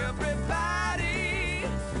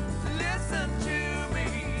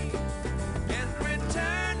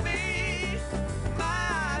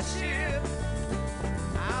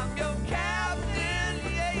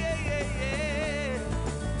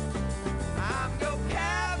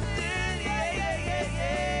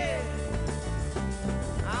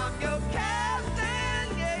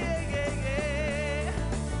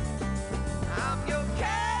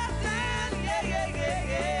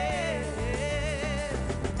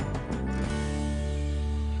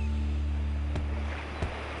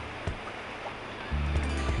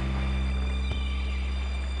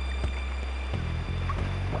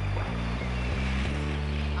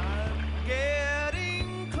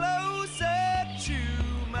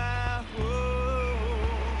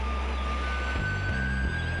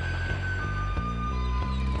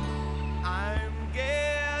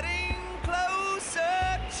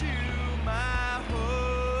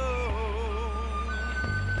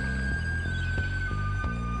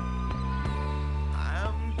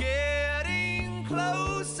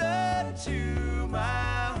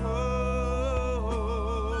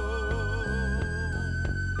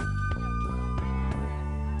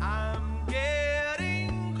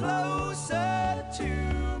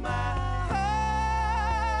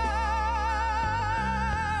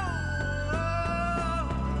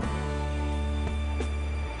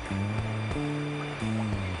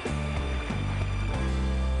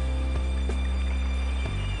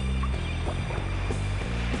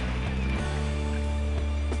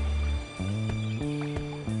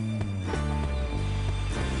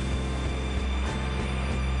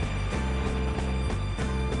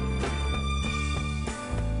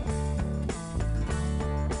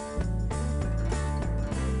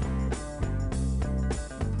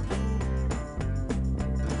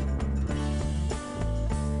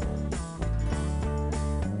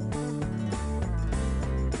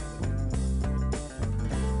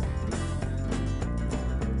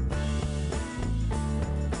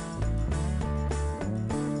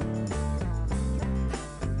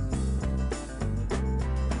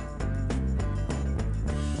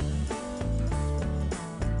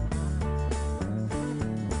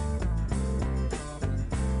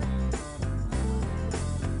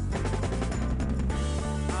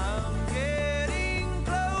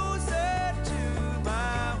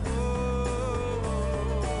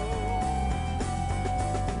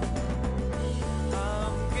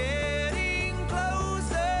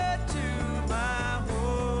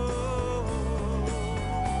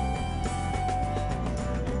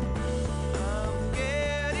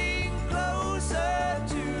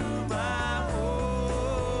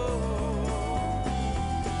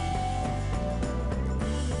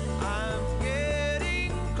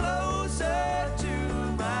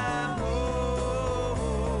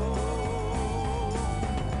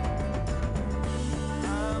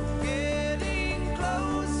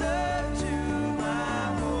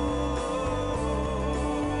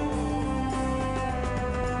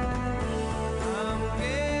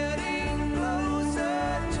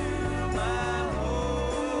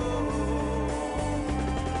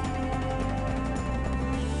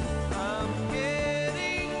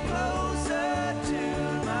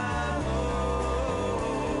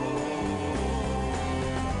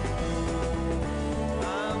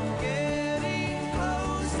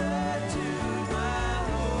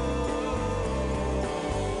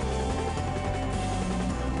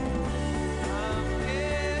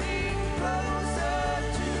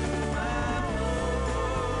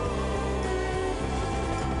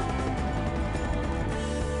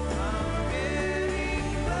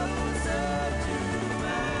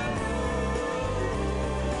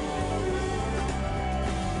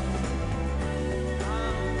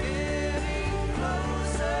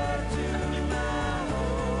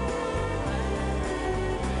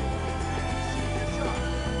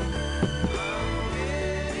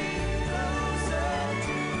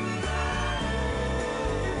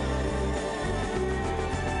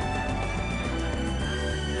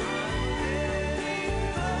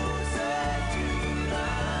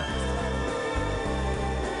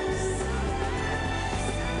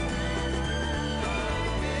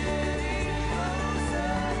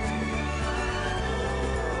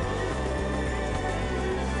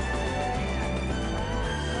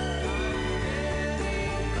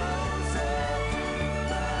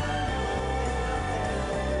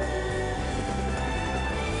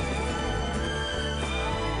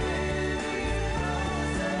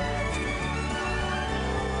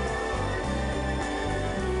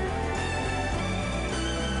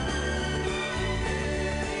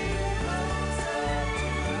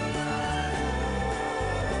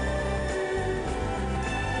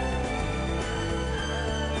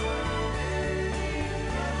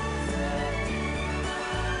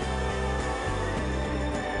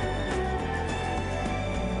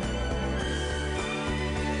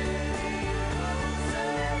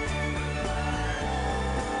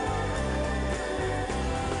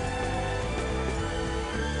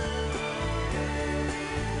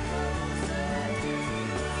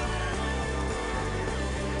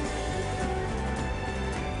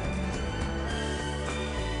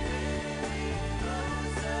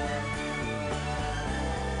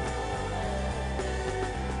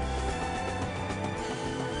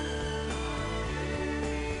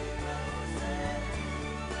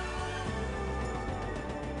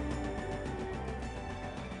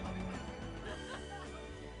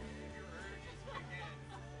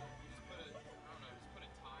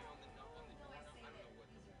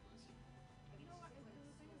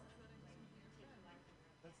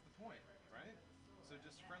 So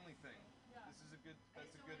just friendly thing. This is a good.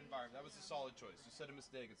 That's a good environment. That was a solid choice. You said a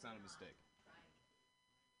mistake. It's not a mistake.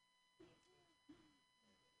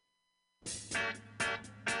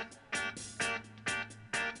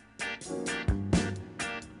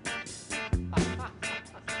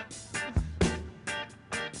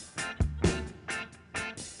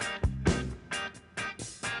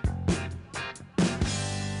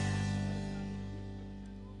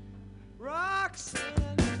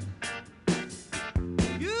 Roxanne,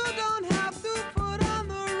 you don't have to put on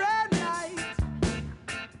the red light.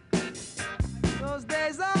 Those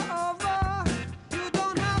days are over. You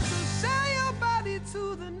don't have to sell your body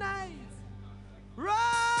to the night.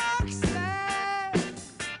 Roxanne,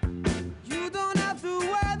 you don't have to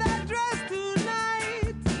wear that dress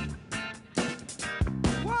tonight.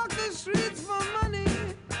 Walk the streets for money.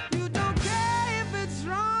 You don't care if it's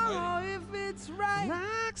wrong or if it's right.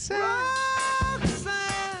 Roxanne,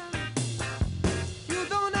 you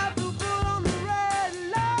don't have to put on the red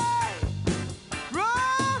light.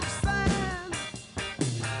 Roxanne,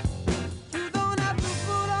 you don't have to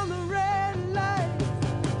put on the red light.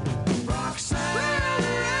 Roxanne,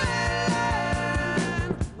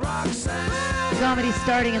 Roxanne. Comedy's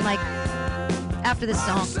starting in like after this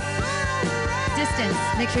song. Distance.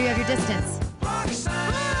 Make sure you have your distance.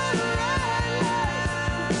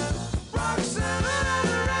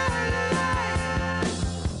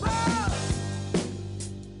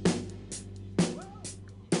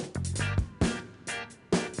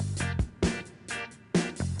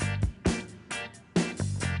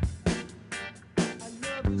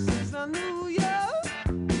 Since I knew you,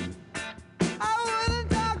 I wouldn't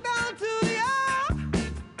talk down to you.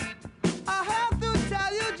 I have to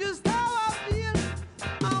tell you just how I feel.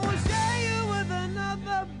 I won't share you with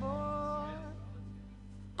another boy.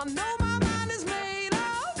 I know my mind is made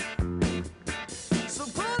up, so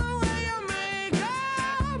put away your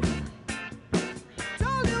makeup.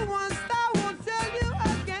 Told you once, I won't tell you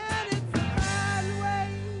again. It's a bad way.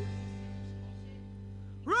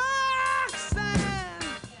 Roxanne,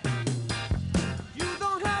 you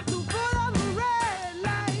don't have to put on the red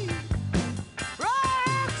light.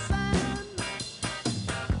 Roxanne,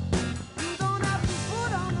 you don't have to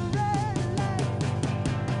put on the red light.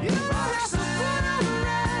 You don't have to put on the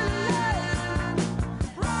red light.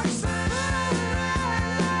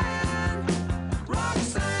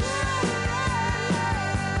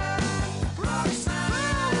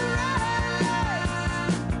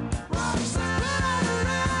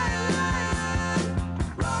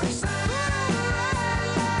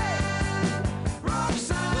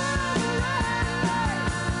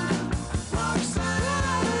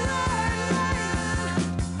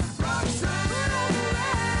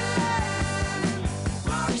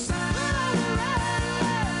 Roxanne,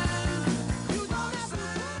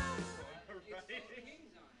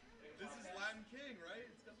 This is Latin King, right?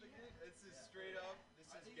 It's got the king. This is straight up. This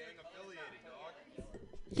is gang affiliated, dog.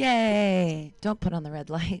 Yay! Don't put on the red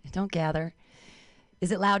light. Don't gather.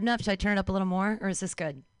 Is it loud enough? Should I turn it up a little more, or is this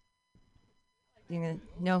good? No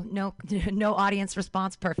audience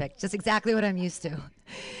response. Perfect. Just exactly what I'm used to.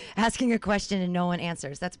 Asking a question and no one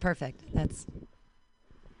answers. That's perfect.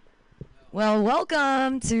 Well,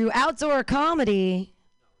 welcome to Outdoor Comedy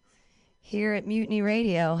here at Mutiny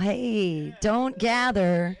Radio. Hey, don't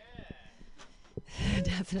gather.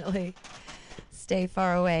 Definitely stay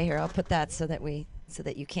far away here. I'll put that so that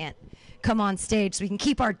you can't come on stage, so we can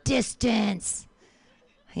keep our distance.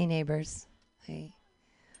 Hey, neighbors. Hey.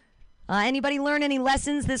 Anybody learn any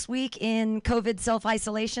lessons this week in COVID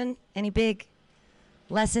self-isolation? Any big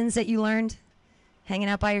lessons that you learned? Hanging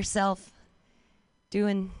out by yourself,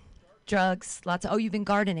 doing drugs, you've been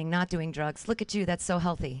gardening, not doing drugs. Look at you, that's so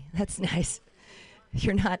healthy. That's nice.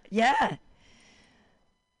 You're not, yeah.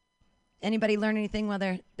 Anybody learn anything while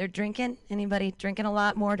they're drinking? Anybody drinking a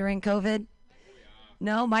lot more during COVID?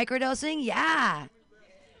 No, microdosing? Yeah.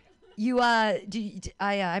 I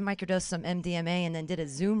microdosed some MDMA and then did a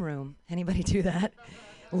Zoom room. Anybody do that?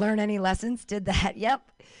 Learn any lessons? Did that? Yep.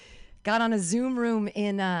 Got on a Zoom room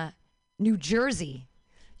in New Jersey.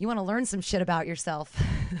 You want to learn some shit about yourself.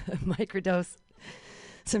 Microdose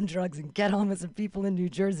some drugs and get on with some people in New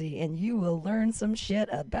Jersey, and you will learn some shit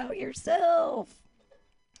about yourself.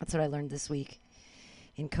 That's what I learned this week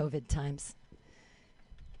in COVID times.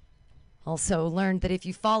 Also learned that if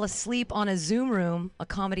you fall asleep on a Zoom room, a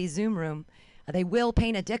comedy Zoom room, they will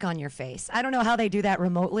paint a dick on your face. I don't know how they do that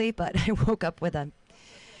remotely, but I woke up with a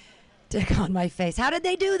dick on my face. How did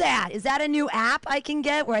they do that? Is that a new app I can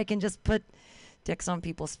get where I can just put dicks on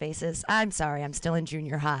people's faces? I'm sorry, I'm still in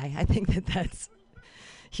junior high. I think that's...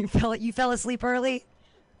 You fell asleep early?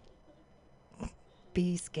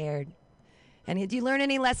 Be scared. Do you learn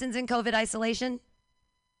any lessons in COVID isolation?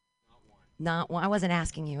 Not one. I wasn't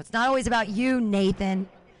asking you. It's not always about you, Nathan.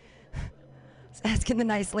 I was asking the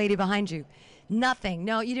nice lady behind you. Nothing.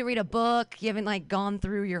 No, you didn't read a book. You haven't like gone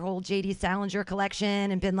through your whole J.D. Salinger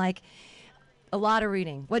collection and been like a lot of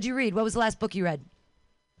reading. What'd you read? What was the last book you read?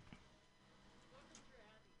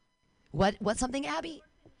 What something Abbey?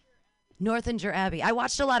 Northanger Abbey. I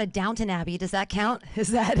watched a lot of Downton Abbey. Does that count?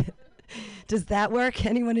 Does that work?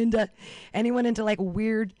 Anyone into like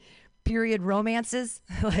weird period romances?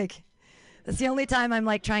 Like, that's the only time I'm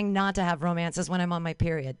like trying not to have romances, when I'm on my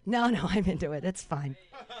period. No, I'm into it. It's fine.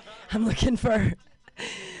 I'm looking for,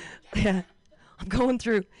 yeah, I'm going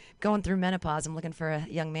through menopause. I'm looking for a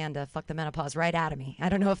young man to fuck the menopause right out of me. I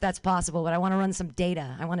don't know if that's possible, but I want to run some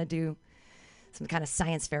data. I want to do some kind of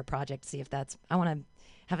science fair project, see if I want to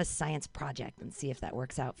have a science project and see if that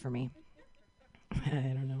works out for me. I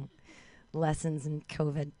don't know. Lessons in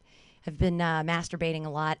COVID. I've been masturbating a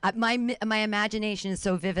lot. My imagination is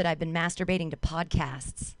so vivid. I've been masturbating to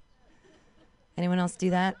podcasts. Anyone else do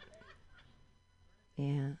that?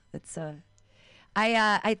 Yeah, it's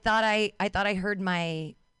I thought I heard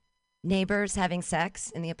my neighbors having sex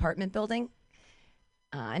in the apartment building,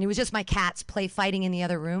 and it was just my cats fighting in the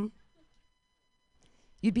other room.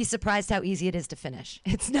 You'd be surprised how easy it is to finish.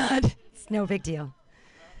 It's not. It's no big deal.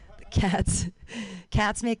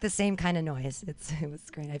 Cats make the same kind of noise. It was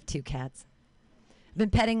great. I have 2 cats. I've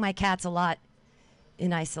been petting my cats a lot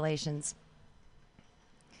in isolations.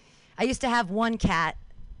 I used to have 1 cat.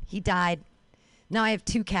 He died. Now I have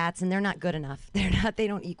 2 cats, and they're not good enough. They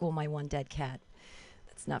don't equal my 1 dead cat.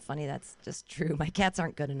 That's not funny. That's just true. My cats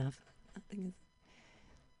aren't good enough.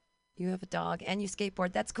 You have a dog and you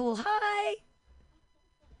skateboard. That's cool. Hi.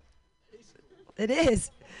 It is.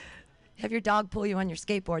 Have your dog pull you on your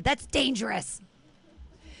skateboard. That's dangerous.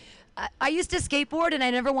 I used to skateboard and I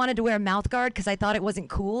never wanted to wear a mouth guard because I thought it wasn't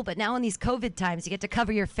cool. But now in these COVID times, you get to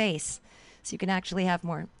cover your face, so you can actually have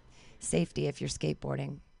more safety if you're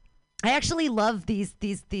skateboarding. I actually love these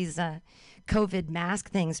COVID mask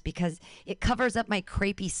things because it covers up my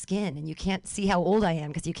crepey skin and you can't see how old I am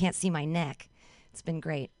because you can't see my neck. It's been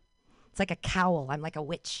great. It's like a cowl. I'm like a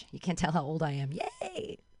witch. You can't tell how old I am.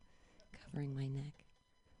 Yay! Covering my neck.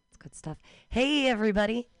 Good stuff. Hey,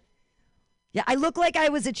 everybody. Yeah, I look like I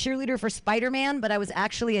was a cheerleader for Spider-Man, but I was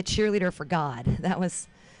actually a cheerleader for God. That was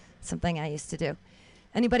something I used to do.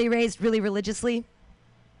 Anybody raised really religiously?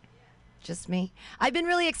 Just me. I've been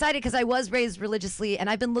really excited because I was raised religiously,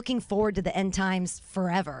 and I've been looking forward to the end times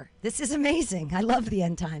forever. This is amazing. I love the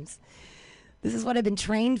end times. This is what I've been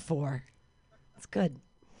trained for. It's good.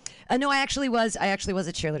 No, I actually was a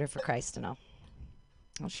cheerleader for Christ, and I'll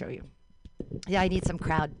show you. Yeah, I need some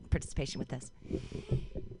crowd participation with this.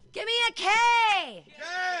 Give me a K. K.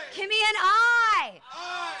 Give me an I.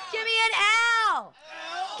 Give me an L.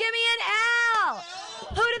 Give me an L.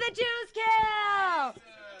 Who did the Jews kill?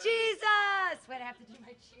 Jesus. Wait, I have to do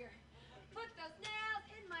my cheer. Put those nails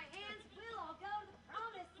in my hands. We'll all go to the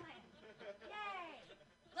promised land. Yay.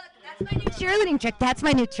 Look, that's my new cheerleading trick. That's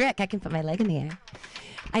my new trick. I can put my leg in the air.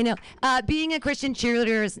 I know. Being a Christian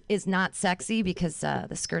cheerleader is not sexy because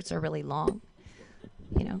the skirts are really long,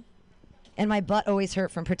 you know. And my butt always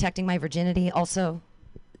hurt from protecting my virginity. Also,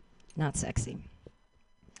 not sexy.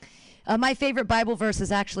 My favorite Bible verse is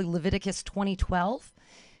actually Leviticus 20:12,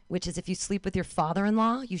 which is if you sleep with your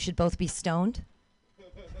father-in-law, you should both be stoned.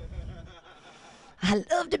 I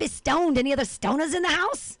love to be stoned. Any other stoners in the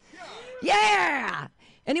house? Yeah!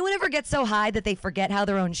 Anyone ever get so high that they forget how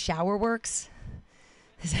their own shower works?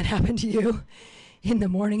 Has that happened to you in the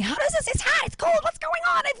morning? How does this? It's hot. It's cold. What's going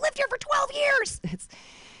on? I've lived here for 12 years. It's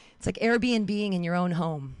like Airbnb-ing in your own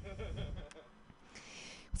home.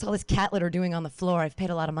 What's all this cat litter doing on the floor? I've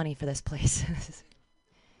paid a lot of money for this place.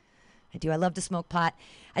 I do. I love to smoke pot.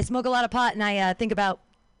 I smoke a lot of pot, and I think about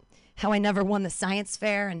how I never won the science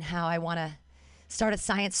fair and how I want to start a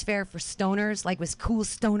science fair for stoners, like with cool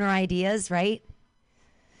stoner ideas, right?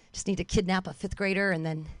 Just need to kidnap a 5th grader and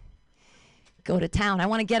then go to town. I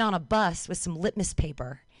want to get on a bus with some litmus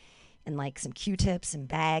paper and like some Q-tips and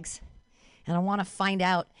bags. And I want to find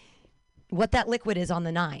out what that liquid is on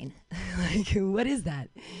the 9. Like, what is that?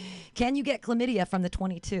 Can you get chlamydia from the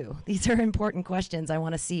 22? These are important questions I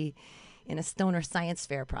want to see in a stoner science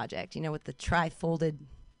fair project, you know, with the tri-folded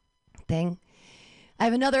thing. I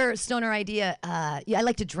have another stoner idea. I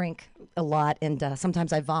like to drink a lot, and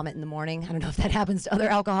sometimes I vomit in the morning. I don't know if that happens to other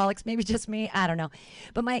alcoholics. Maybe just me. I don't know.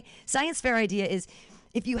 But my science fair idea is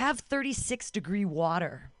if you have 36-degree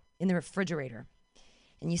water in the refrigerator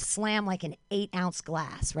and you slam like an 8-ounce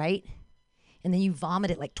glass, right? And then you vomit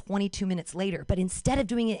it like 22 minutes later. But instead of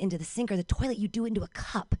doing it into the sink or the toilet, you do it into a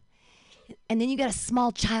cup. and then you get a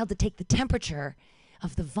small child to take the temperature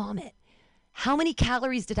of the vomit. How many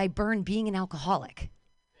calories did I burn being an alcoholic?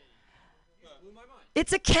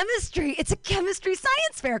 It's a chemistry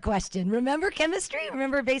science fair question. Remember chemistry?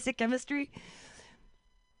 Remember basic chemistry?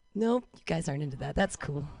 Nope, you guys aren't into that. That's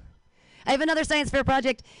cool. I have another science fair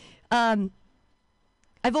project. I've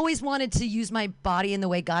always wanted to use my body in the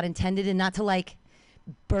way God intended, and not to like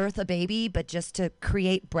birth a baby, but just to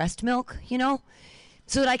create breast milk, you know,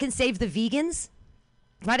 so that I can save the vegans.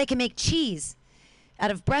 Right? I can make cheese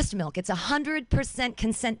out of breast milk. It's 100%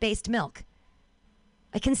 consent-based milk.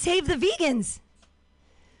 I can save the vegans.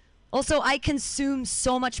 Also, I consume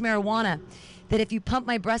so much marijuana that if you pump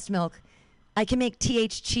my breast milk, I can make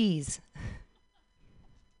TH cheese.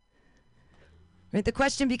 Right? The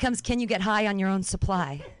question becomes, can you get high on your own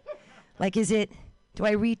supply? Like, do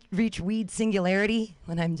I reach weed singularity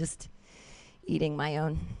when I'm just eating my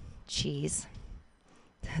own cheese?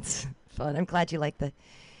 That's fun. I'm glad you like the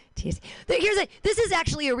THC. This is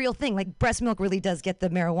actually a real thing. Like, breast milk really does get the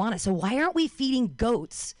marijuana. So why aren't we feeding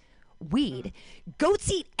goats weed?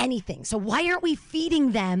 Goats eat anything. So why aren't we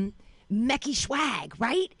feeding them Mecky Schwag,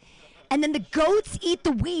 right? And then the goats eat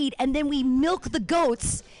the weed, and then we milk the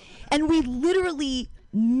goats, and we literally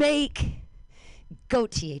make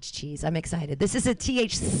goat TH cheese. I'm excited. This is a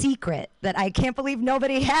TH secret that I can't believe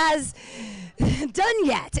nobody has done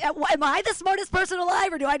yet. Am I the smartest person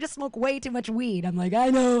alive, or do I just smoke way too much weed? I'm like, I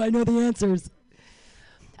know the answers.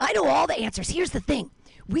 I know all the answers. Here's the thing.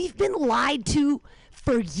 We've been lied to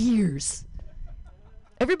for years.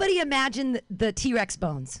 Everybody imagine the T-Rex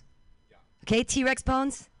bones. Okay, T-Rex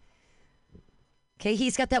bones. Okay,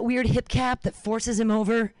 he's got that weird hip cap that forces him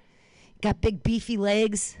over. Got big beefy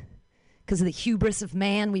legs. Because of the hubris of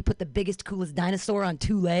man, we put the biggest, coolest dinosaur on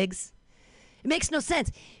 2 legs. It makes no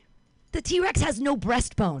sense. The T-Rex has no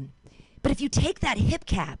breastbone. But if you take that hip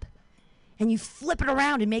cap and you flip it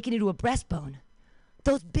around and make it into a breastbone,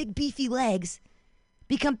 those big, beefy legs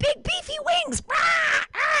become big, beefy wings.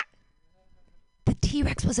 The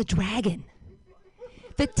T-Rex was a dragon.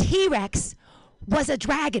 The T-Rex was a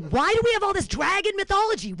dragon. Why do we have all this dragon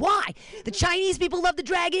mythology? Why? The Chinese people love the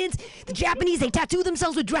dragons. The Japanese, they tattoo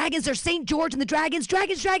themselves with dragons. They're St. George and the dragons.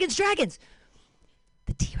 Dragons, dragons, dragons.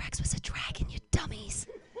 The T-Rex was a dragon, you dummies.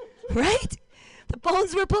 Right? The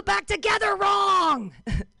bones were put back together wrong.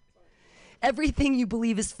 Everything you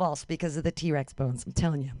believe is false because of the T-Rex bones, I'm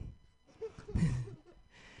telling you.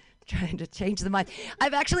 Trying to change the mind.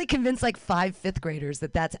 I've actually convinced like 5 fifth graders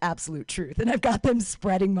that that's absolute truth, and I've got them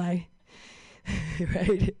spreading my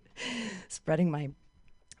right, spreading my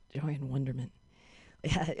joy and wonderment.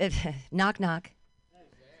 Knock knock.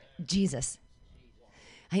 Jesus.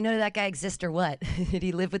 I know that guy exists or what? Did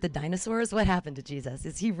he live with the dinosaurs? What happened to Jesus?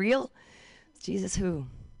 Is he real? Is Jesus who?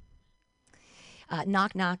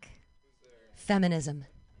 Knock knock. Feminism.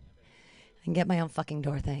 I can get my own fucking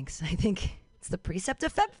door, thanks. I think it's the precept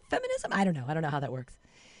of feminism. I don't know how that works.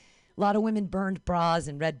 A lot of women burned bras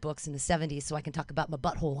and read books in the 70s so I can talk about my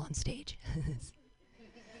butthole on stage.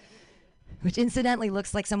 Which incidentally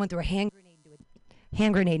looks like someone threw a hand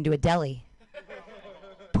grenade into a deli.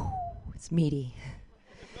 It's meaty.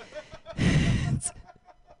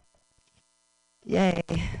 Yay.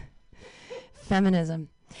 Feminism.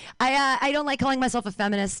 I don't like calling myself a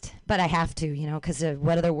feminist, but I have to, because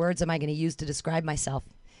what other words am I going to use to describe myself?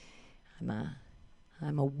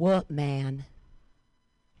 I'm a whoop man.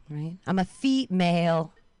 Right? I'm a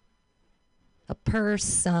female, a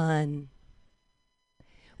person.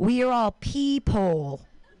 We are all people.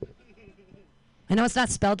 I know it's not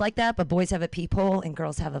spelled like that, but boys have a peephole and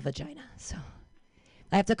girls have a vagina. So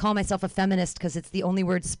I have to call myself a feminist because it's the only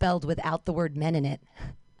word spelled without the word men in it.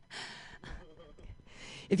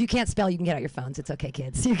 If you can't spell, you can get out your phones. It's okay,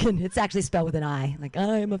 kids. It's actually spelled with an I. Like,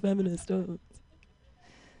 I am a feminist. Oh.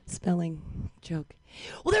 Spelling joke.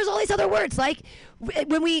 Well, there's all these other words, like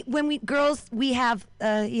when we girls, we have,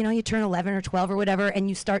 you turn 11 or 12 or whatever, and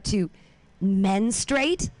you start to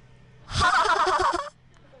menstruate.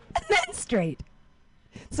 Menstruate.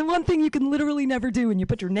 It's the one thing you can literally never do, and you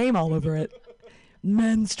put your name all over it.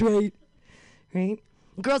 Menstruate. Right?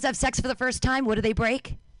 Girls have sex for the first time. What do they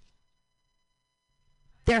break?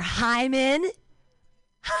 Their hymen.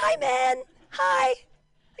 Hymen. Hi.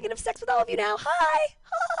 I can have sex with all of you now. Hi.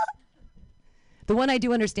 The one I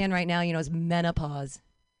do understand right now, is menopause.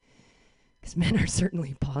 Because men are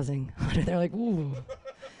certainly pausing. They're like, ooh.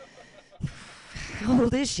 How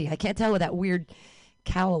old is she? I can't tell with that weird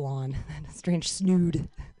cowl on. That strange snood.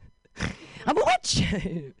 I'm a witch.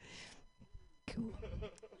 Cool.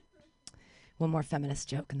 One more feminist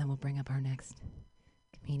joke, and then we'll bring up our next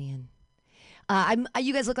comedian.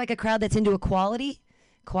 You guys look like a crowd that's into equality.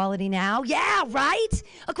 Equality now. Yeah, right?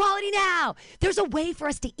 Equality now. There's a way for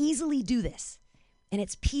us to easily do this, and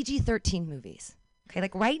it's PG-13 movies. Okay,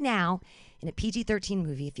 like right now, in a PG-13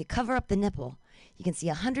 movie, if you cover up the nipple, you can see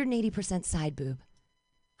 180% side boob.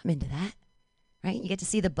 I'm into that, right? You get to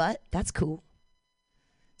see the butt. That's cool.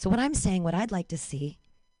 So what I'm saying, what I'd like to see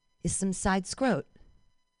is some side scrot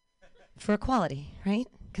for equality, right?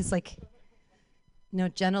 Because, like, no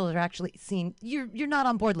genitals are actually seen. You're not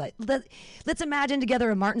on board. Let's imagine together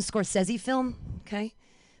a Martin Scorsese film, okay?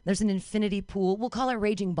 There's an infinity pool. We'll call it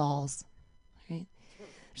Raging Balls, right?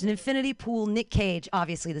 There's an infinity pool. Nick Cage,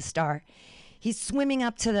 obviously the star. He's swimming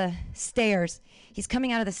up to the stairs. He's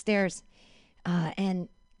coming out of the stairs, and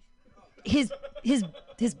his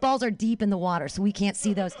balls are deep in the water, so we can't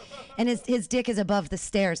see those. And his dick is above the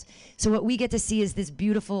stairs. So what we get to see is this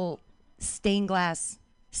beautiful stained glass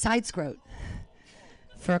side scrot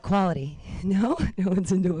for equality. No? No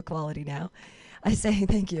one's into equality now. I say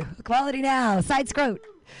thank you. Equality now. Side scrot.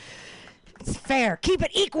 It's fair. Keep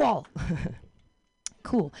it equal.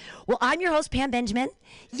 Cool. Well, I'm your host, Pam Benjamin.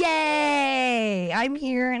 Yay! I'm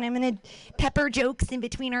here, and I'm going to pepper jokes in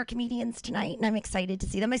between our comedians tonight, and I'm excited to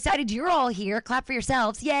see them. I'm excited you're all here. Clap for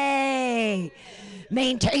yourselves. Yay!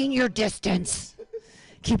 Maintain your distance.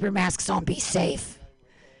 Keep your masks on. Be safe.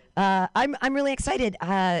 I'm really excited.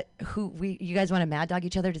 You guys want to mad dog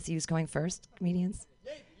each other to see who's going first, comedians?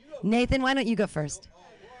 Nathan, why don't you go first?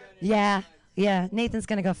 Yeah, Nathan's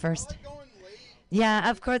going to go first. Yeah,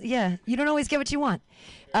 of course. Yeah, you don't always get what you want.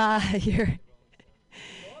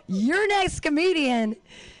 Your next comedian,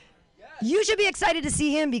 you should be excited to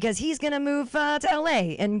see him because he's going to move to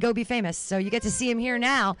LA and go be famous. So you get to see him here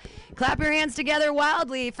now. Clap your hands together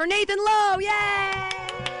wildly for Nathan Lowe. Yay!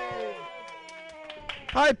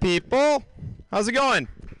 Hi, people. How's it going?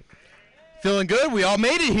 Feeling good? We all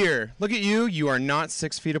made it here. Look at you. You are not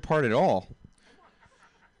 6 feet apart at all.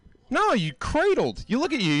 No, you cradled. You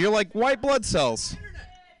look at you. You're like white blood cells.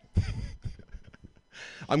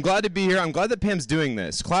 I'm glad to be here. I'm glad that Pam's doing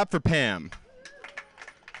this. Clap for Pam.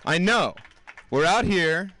 I know. We're out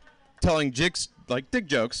here telling dick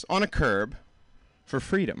jokes on a curb for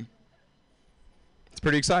freedom. It's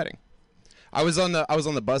pretty exciting. I was on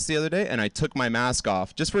the bus the other day, and I took my mask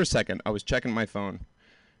off just for a second. I was checking my phone,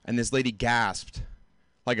 and this lady gasped.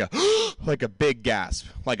 Like a big gasp.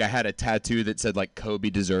 Like I had a tattoo that said like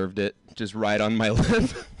Kobe deserved it, just right on my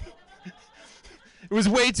lip. It was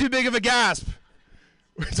way too big of a gasp.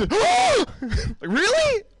 Like,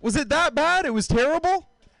 really? Was it that bad? It was terrible?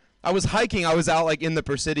 I was hiking. I was out like in the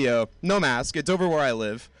Presidio. No mask. It's over where I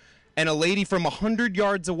live. And a lady from 100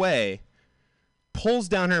 yards away pulls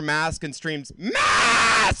down her mask and screams,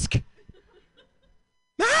 "Mask!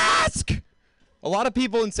 Mask!" A lot of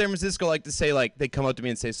people in San Francisco like to say, like, they come up to me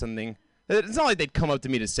and say something. It's not like they'd come up to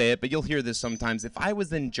me to say it, but you'll hear this sometimes. If I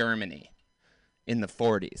was in Germany in the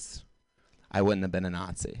 40s, I wouldn't have been a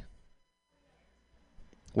Nazi.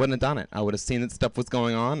 Wouldn't have done it. I would have seen that stuff was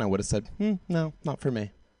going on. I would have said, no, not for me.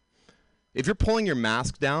 If you're pulling your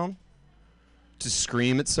mask down to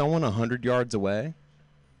scream at someone 100 yards away,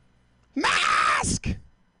 mask!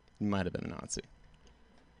 You might have been a Nazi.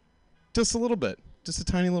 Just a little bit. Just a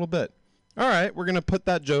tiny little bit. All right, we're going to put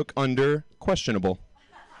that joke under questionable.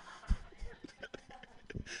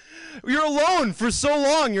 You're alone for so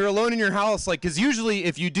long. You're alone in your house. Like, because usually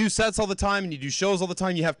if you do sets all the time and you do shows all the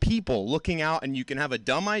time, you have people looking out and you can have a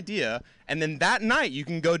dumb idea. And then that night you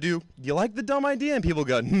can go do, you like the dumb idea? And people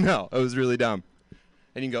go, no, it was really dumb.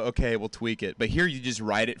 And you can go, okay, we'll tweak it. But here you just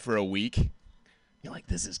write it for a week. You're like,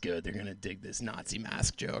 this is good. They're going to dig this Nazi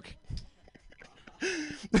mask joke.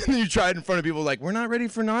 And then you try it in front of people like, we're not ready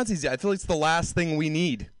for Nazis yet. I feel like it's the last thing we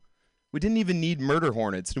need. We didn't even need murder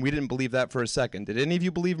hornets, and we didn't believe that for a second. Did any of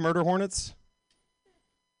you believe murder hornets?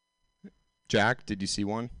 Jack, did you see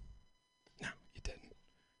one? No, you didn't.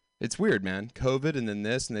 It's weird, man. COVID and then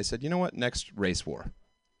this, and they said, you know what? Next, race war.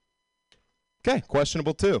 Okay,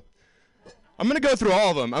 questionable too. I'm going to go through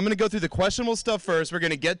all of them. I'm going to go through the questionable stuff first. We're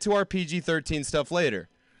going to get to our PG-13 stuff later.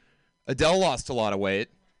 Adele lost a lot of weight.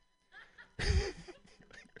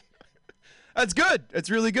 That's good. It's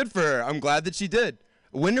really good for her. I'm glad that she did.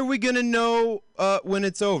 When are we going to know when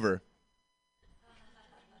it's over?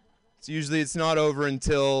 It's not over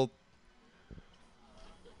until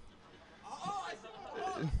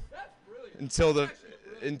until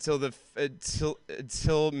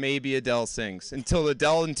maybe Adele sings. Until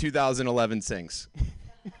Adele in 2011 sings.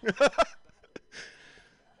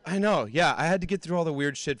 I know. Yeah, I had to get through all the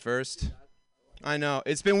weird shit first. I know.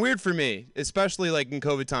 It's been weird for me, especially like in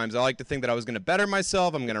COVID times. I like to think that I was going to better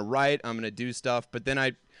myself. I'm going to write. I'm going to do stuff. But then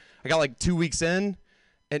I got like 2 weeks in.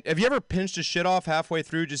 And have you ever pinched a shit off halfway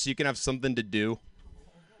through just so you can have something to do?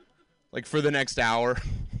 like for the next hour.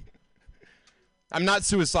 I'm not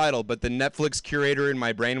suicidal, but the Netflix curator in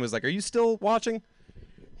my brain was like, "Are you still watching?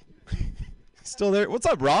 Still there? What's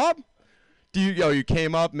up, Rob? You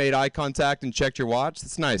came up, made eye contact, and checked your watch?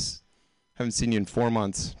 That's nice. Haven't seen you in 4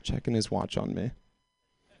 months. Checking his watch on me.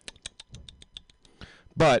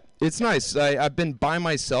 But it's nice. I've been by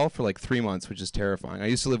myself for like 3 months, which is terrifying. I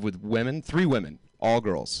used to live with women, 3 women, all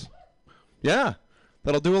girls. Yeah,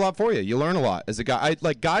 that'll do a lot for you. You learn a lot as a guy.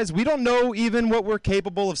 Guys, we don't know even what we're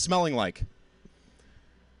capable of smelling like.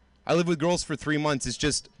 I lived with girls for 3 months. It's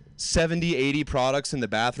just 70, 80 products in the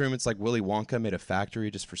bathroom. It's like Willy Wonka made a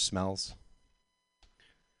factory just for smells.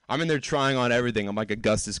 I'm in there trying on everything. I'm like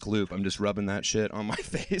Augustus Gloop. I'm just rubbing that shit on my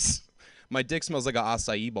face. My dick smells like an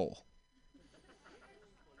acai bowl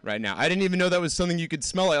right now. I didn't even know that was something you could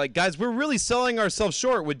smell like. Like, guys, we're really selling ourselves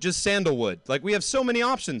short with just sandalwood. Like, we have so many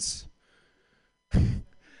options.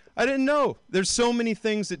 I didn't know. There's so many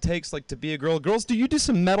things it takes, like, to be a girl. Girls, do you do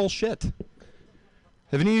some metal shit?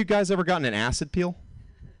 Have any of you guys ever gotten an acid peel?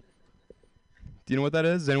 Do you know what that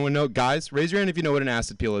is? Does anyone know? Guys, raise your hand if you know what an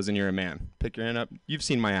acid peel is and you're a man. Pick your hand up. You've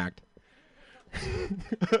seen my act.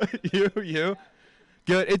 You.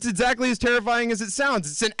 Good. It's exactly as terrifying as it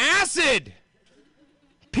sounds. It's an acid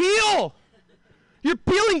peel. You're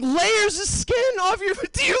peeling layers of skin off your...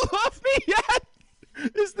 Do you love me yet?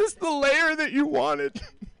 Is this the layer that you wanted?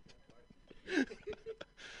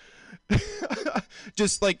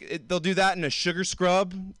 Just like they'll do that in a sugar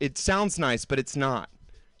scrub. It sounds nice, but it's not.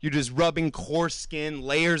 You're just rubbing coarse skin,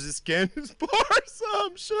 layers of skin. Just pour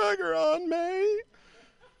some sugar on me.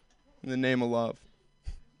 In the name of love.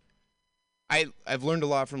 I've learned a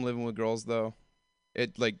lot from living with girls, though.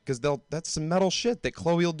 Because that's some metal shit that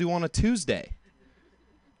Chloe will do on a Tuesday.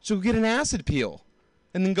 She'll get an acid peel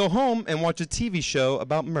and then go home and watch a TV show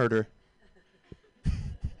about murder.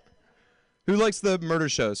 Who likes the murder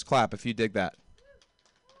shows? Clap if you dig that.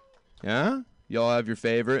 Yeah? Y'all have your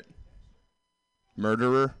favorite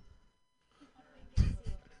murderer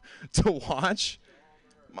to watch?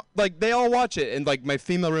 Like, they all watch it, and like my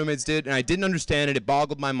female roommates did, and I didn't understand it. It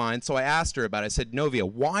boggled my mind, so I asked her about it. I said, Novia,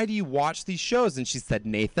 why do you watch these shows? And she said,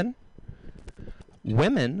 Nathan,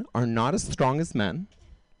 women are not as strong as men,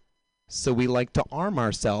 so we like to arm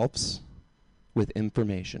ourselves with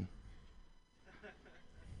information.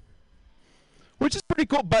 Which is pretty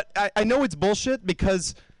cool, but I know it's bullshit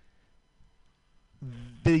because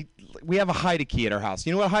we have a hide a key at our house.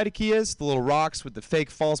 You know what a hide a key is? The little rocks with the fake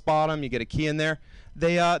false bottom. You get a key in there.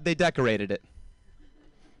 They decorated it.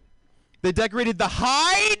 They decorated the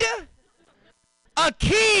hide a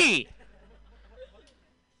key.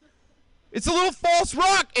 It's a little false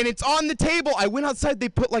rock, and it's on the table. I went outside. They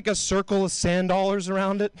put like a circle of sand dollars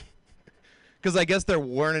around it because I guess there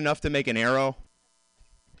weren't enough to make an arrow.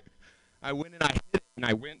 I went and I hid it, and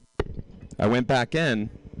I went back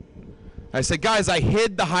in. I said, guys, I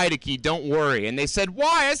hid the hide a key. Don't worry. And they said,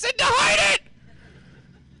 why? I said, to hide it.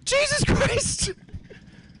 Jesus Christ.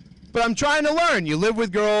 But I'm trying to learn. You live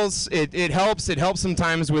with girls. It helps. It helps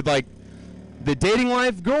sometimes with, like, the dating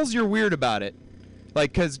life. Girls, you're weird about it.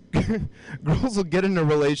 Like, because girls will get in a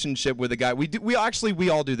relationship with a guy. We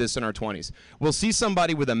all do this in our 20s. We'll see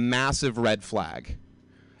somebody with a massive red flag,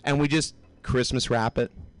 and we just Christmas wrap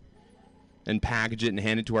it and package it and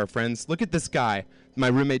hand it to our friends. Look at this guy. My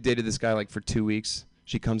roommate dated this guy, like, for 2 weeks.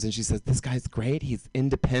 She comes in, she says, this guy's great. He's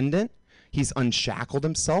independent. He's unshackled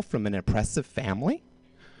himself from an oppressive family.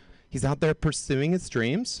 He's out there pursuing his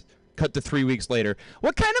dreams. Cut to 3 weeks later.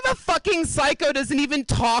 What kind of a fucking psycho doesn't even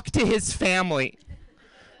talk to his family?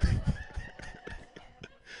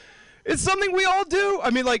 It's something we all do. I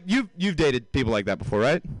mean, like, you've dated people like that before,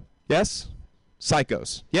 right? Yes?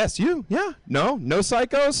 Psychos. Yes, you? Yeah. No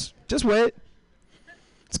psychos? Just wait.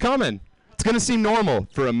 It's coming. It's going to seem normal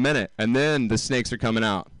for a minute, and then the snakes are coming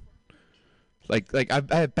out. Like I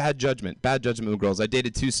have bad judgment with girls. I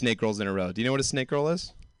dated 2 snake girls in a row. Do you know what a snake girl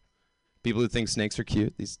is? People who think snakes are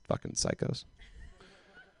cute, these fucking psychos.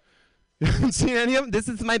 You haven't seen any of them? This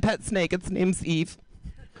is my pet snake. Its name's Eve.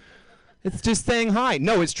 It's just saying hi.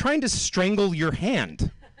 No, it's trying to strangle your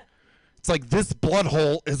hand. It's like, this blood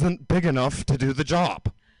hole isn't big enough to do the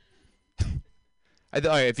job. All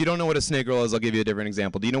right, if you don't know what a snake girl is, I'll give you a different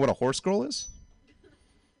example. Do you know what a horse girl is?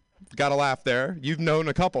 Got a laugh there. You've known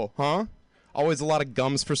a couple, huh? Always a lot of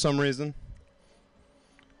gums for some reason.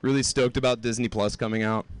 Really stoked about Disney Plus coming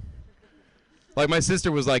out. Like, my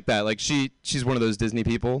sister was like that. Like, she's one of those Disney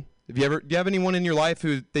people. Do you have anyone in your life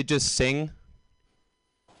who they just sing?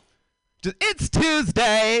 Just, it's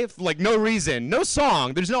Tuesday, like, no reason, no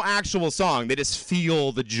song. There's no actual song. They just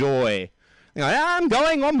feel the joy. Like, I'm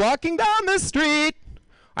walking down the street.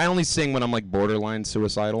 I only sing when I'm, like, borderline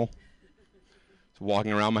suicidal.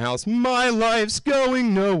 Walking around my house, my life's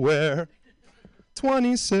going nowhere.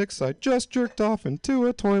 26, I just jerked off into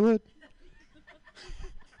a toilet.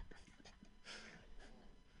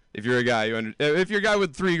 If you're a guy, if you're a guy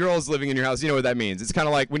with 3 girls living in your house, you know what that means. It's kind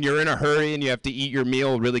of like when you're in a hurry and you have to eat your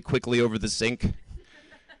meal really quickly over the sink.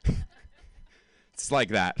 It's like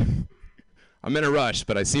that. I'm in a rush,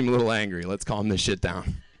 but I seem a little angry. Let's calm this shit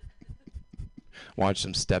down. Watch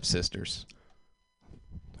some Stepsisters.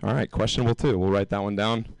 All right, questionable too. We'll write that one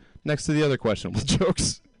down next to the other questionable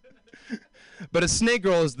jokes. But a snake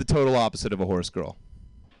girl is the total opposite of a horse girl.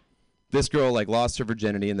 This girl lost her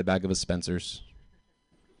virginity in the back of a Spencer's.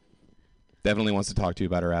 Definitely wants to talk to you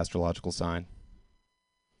about her astrological sign.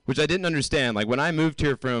 Which I didn't understand. When I moved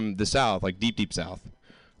here from the south, deep, deep south,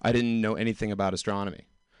 I didn't know anything about astronomy.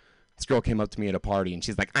 This girl came up to me at a party, and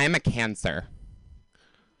she's like, I'm a Cancer.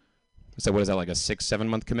 I said, what is that, a 6-7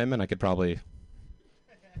 month commitment? I could probably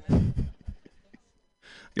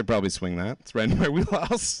swing that. It's right in my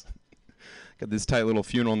wheelhouse. Got this tight little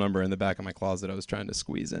funeral number in the back of my closet I was trying to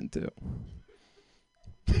squeeze into.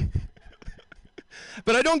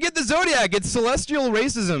 But I don't get the zodiac. It's celestial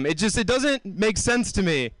racism. It doesn't make sense to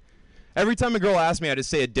me. Every time a girl asks me, I just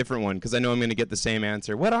say a different one because I know I'm going to get the same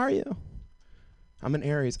answer. What are you? I'm an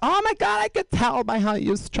Aries. Oh my God, I could tell by how you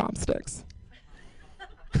use chopsticks.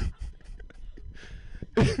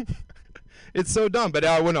 It's so dumb. But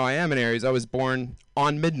well, no, I am an Aries. I was born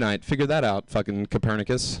on midnight. Figure that out, fucking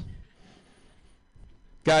Copernicus.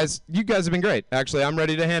 Guys, you guys have been great. Actually, I'm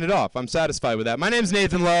ready to hand it off. I'm satisfied with that. My name's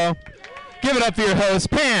Nathan Lowe. Give it up for your host,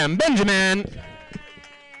 Pam Benjamin.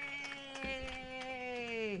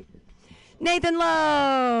 Yay. Nathan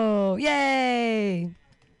Lowe. Yay.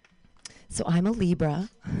 So I'm a Libra.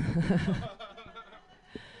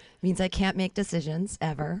 Means I can't make decisions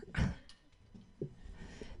ever.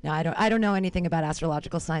 No, I don't know anything about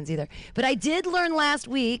astrological signs either. But I did learn last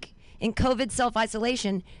week in COVID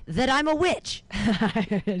self-isolation that I'm a witch.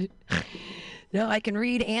 No, I can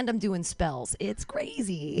read and I'm doing spells. It's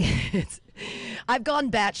crazy. I've gone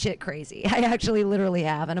batshit crazy. I actually literally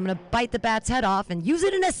have. And I'm going to bite the bat's head off and use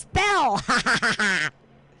it in a spell.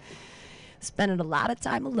 Spending a lot of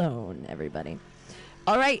time alone, everybody.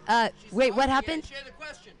 All right. Wait, what happened?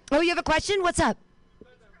 Oh, you have a question? What's up?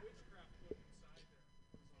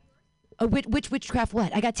 Oh, which witchcraft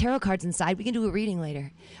what? I got tarot cards inside. We can do a reading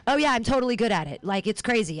later. Oh, yeah, I'm totally good at it. It's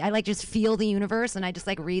crazy. I, just feel the universe, and I just,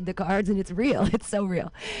 read the cards, and it's real. It's so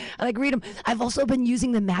real. I, read them. I've also been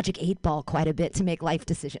using the magic 8-ball quite a bit to make life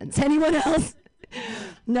decisions. Anyone else?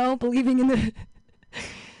 No? Believing in the...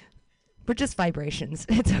 We're just vibrations.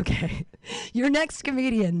 It's okay. Your next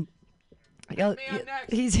comedian. That's me, I'm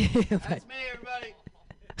next. He's... That's me, everybody.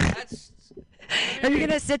 That's... Are you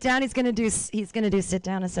gonna sit down? He's gonna do sit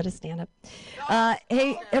down instead of stand up.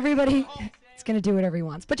 Hey, everybody, he's gonna do whatever he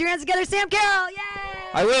wants. Put your hands together, Sam Carroll! Yay!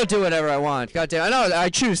 I will do whatever I want. Goddamn, I know. I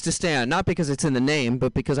choose to stand, not because it's in the name,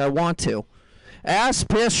 but because I want to. Ass,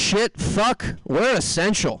 piss, shit, fuck. We're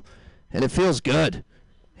essential, and it feels good.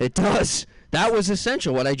 It does. That was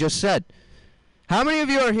essential. What I just said. How many of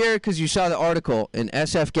you are here because you saw the article in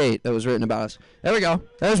SF Gate that was written about us? There we go.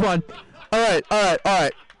 There's one. All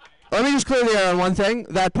right. Let me just clear the air on one thing.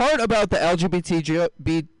 That part about the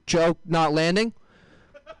LGBT joke not landing,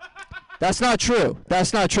 that's not true.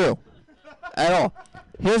 That's not true at all.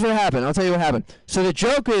 Here's what happened. I'll tell you what happened. So the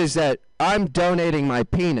joke is that I'm donating my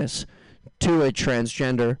penis to a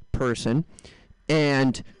transgender person,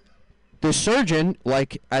 and the surgeon,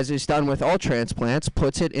 as is done with all transplants,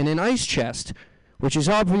 puts it in an ice chest, which is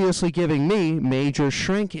obviously giving me major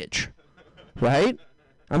shrinkage, right?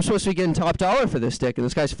 I'm supposed to be getting top dollar for this dick, and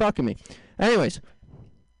this guy's fucking me. Anyways,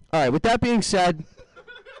 all right, with that being said,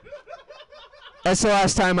 that's the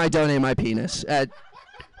last time I donate my penis.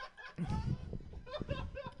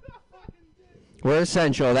 We're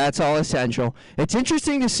essential. That's all essential. It's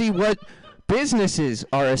interesting to see what businesses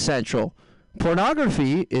are essential.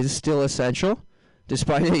 Pornography is still essential,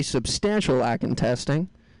 despite a substantial lack in testing.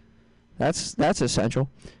 That's essential.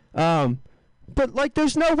 But,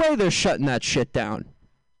 there's no way they're shutting that shit down.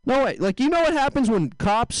 No way. You know what happens when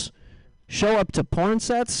cops show up to porn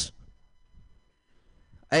sets?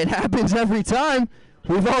 It happens every time.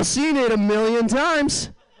 We've all seen it a million times.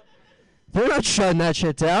 They're not shutting that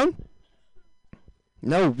shit down.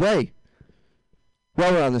 No way.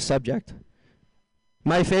 While we're on the subject,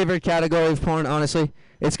 my favorite category of porn, honestly,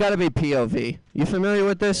 it's got to be POV. You familiar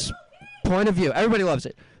with this? Point of view. Everybody loves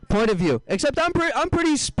it. Point of view. Except I'm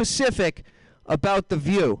pretty specific about the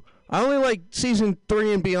view. I only like season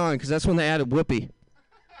 3 and beyond because that's when they added Whoopi.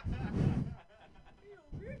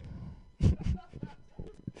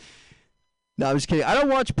 No, I'm just kidding. I don't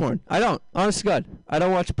watch porn. I don't. Honest to God. I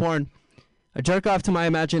don't watch porn. I jerk off to my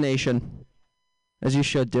imagination, as you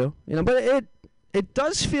should do. You know, but it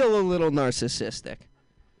does feel a little narcissistic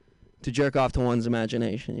to jerk off to one's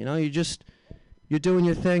imagination. You know, you're doing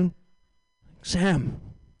your thing. Sam,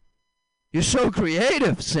 you're so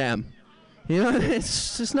creative, Sam. You know,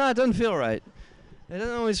 it's just not, it doesn't feel right. It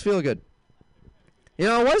doesn't always feel good. You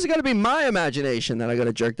know, why is it got to be my imagination that I got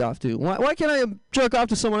to jerk off to? Why can't I jerk off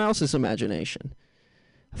to someone else's imagination?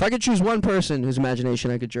 If I could choose one person whose imagination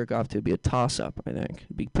I could jerk off to, it'd be a toss-up, I think.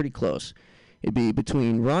 It'd be pretty close. It'd be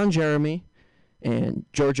between Ron Jeremy and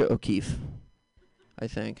Georgia O'Keeffe, I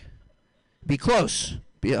think. Be close.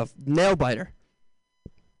 Be a nail-biter.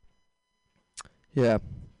 Yeah.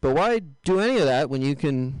 But why do any of that when you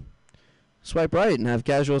can swipe right and have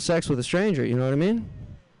casual sex with a stranger? You know what I mean?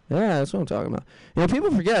 Yeah, that's what I'm talking about. You know,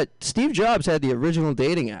 people forget, Steve Jobs had the original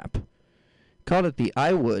dating app. Called it the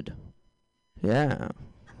I Would. Yeah.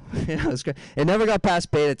 Yeah, that's great. It never got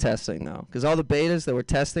past beta testing, though, because all the betas that were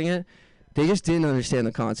testing it, they just didn't understand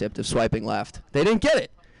the concept of swiping left. They didn't get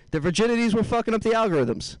it. The virginities were fucking up the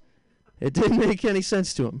algorithms. It didn't make any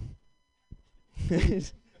sense to them.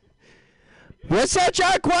 What's that,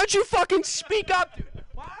 Jack? Why don't you fucking speak up, dude?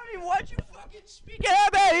 Why don't you fucking speak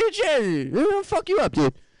up, man? I'll fuck you up,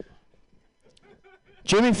 dude.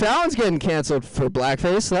 Jimmy Fallon's getting canceled for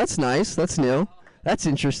blackface. That's nice. That's new. That's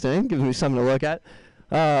interesting. Gives me something to look at.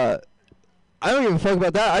 I don't give a fuck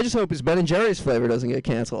about that. I just hope his Ben & Jerry's flavor doesn't get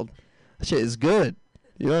canceled. That shit is good.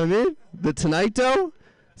 You know what I mean? The Tonight Dough.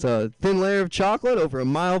 It's a thin layer of chocolate over a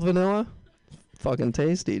mild vanilla. Fucking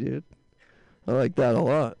tasty, dude. I like that a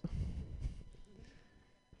lot.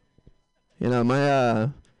 You know,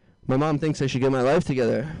 my mom thinks I should get my life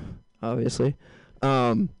together, obviously.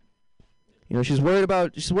 You know, she's worried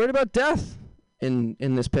about death in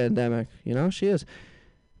this pandemic. You know, she is.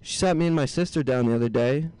 She sat me and my sister down the other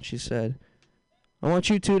day. She said, I want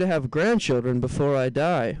you two to have grandchildren before I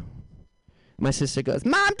die. My sister goes,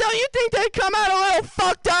 Mom, don't you think they'd come out a little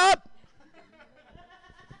fucked up?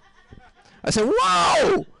 I said,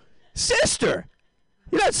 whoa, sister,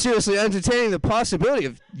 you're not seriously entertaining the possibility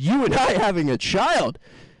of you and I having a child.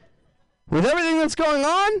 With everything that's going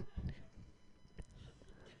on?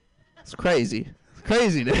 It's crazy.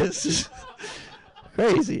 Craziness.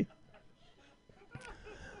 Crazy.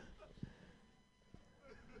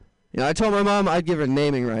 You know, I told my mom I'd give her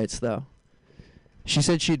naming rights, though. She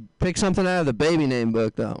said she'd pick something out of the baby name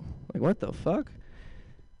book, though. Like, what the fuck?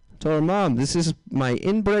 I told her, Mom, this is my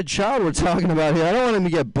inbred child we're talking about here. I don't want him to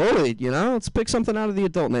get bullied, you know? Let's pick something out of the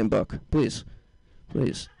adult name book. Please.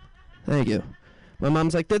 Please. Thank you. My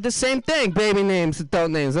mom's like, they're the same thing, baby names,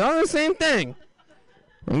 adult names. They're all the same thing.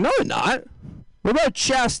 I'm like, no, they're not. What about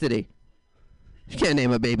Chastity? You can't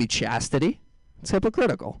name a baby Chastity. It's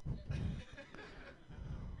hypocritical.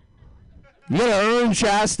 You gotta earn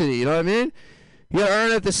chastity, you know what I mean? You gotta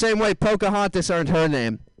earn it the same way Pocahontas earned her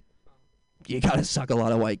name. You gotta suck a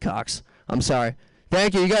lot of white cocks. I'm sorry.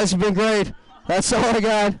 Thank you. You guys have been great. That's all I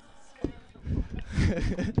got.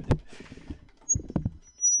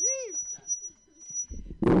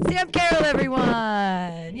 Sam Carroll,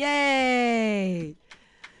 everyone! Yay!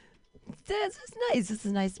 This is nice. This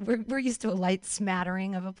is nice. We're used to a light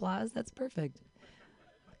smattering of applause. That's perfect.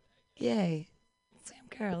 Yay. Sam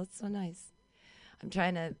Carroll, it's so nice. I'm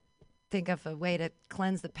trying to think of a way to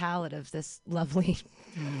cleanse the palate of this lovely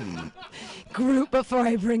group before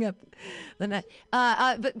I bring up the next.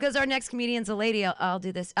 But because our next comedian's a lady, I'll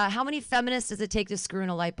do this. How many feminists does it take to screw in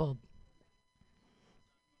a light bulb?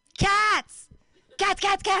 Cats! Cats,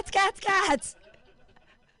 cats, cats, cats, cats!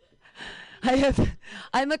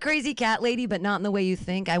 I'm a crazy cat lady, but not in the way you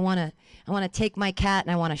think. I wanna take my cat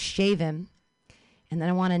and I wanna shave him, and then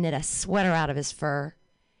I wanna knit a sweater out of his fur,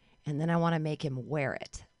 and then I wanna make him wear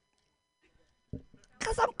it.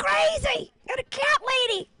 'Cause I'm crazy. I'm a cat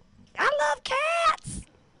lady. I love cats.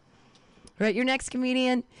 Right, your next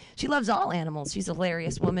comedian, she loves all animals. She's a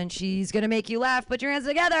hilarious woman. She's gonna make you laugh. Put your hands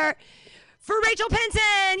together for Rachel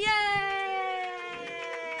Penson. Yay!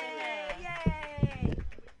 Yay!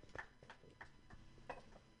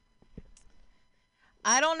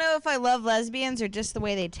 I don't know if I love lesbians or just the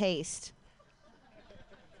way they taste.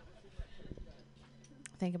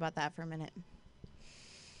 Think about that for a minute.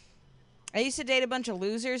 I used to date a bunch of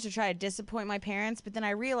losers to try to disappoint my parents, but then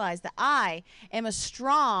I realized that I am a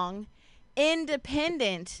strong,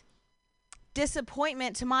 independent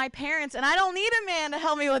disappointment to my parents, and I don't need a man to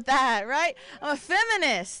help me with that, right? I'm a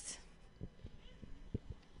feminist.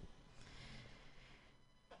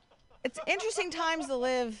 It's interesting times to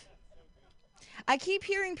live. I keep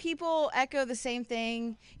hearing people echo the same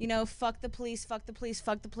thing. You know, fuck the police, fuck the police,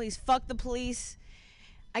 fuck the police, fuck the police.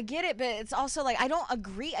 I get it, but it's also like, I don't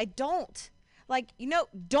agree. I don't. Like, you know,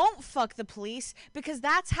 don't fuck the police, because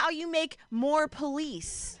that's how you make more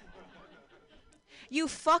police. You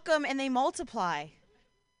fuck them and they multiply.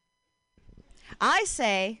 I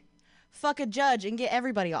say, fuck a judge and get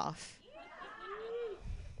everybody off.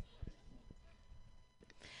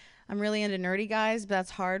 I'm really into nerdy guys, but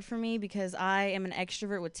that's hard for me because I am an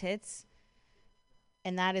extrovert with tits,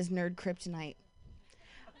 and that is nerd kryptonite.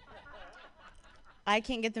 I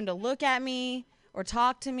can't get them to look at me or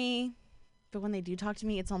talk to me, but when they do talk to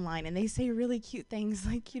me, it's online, and they say really cute things,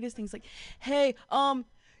 like cutest things, like, hey,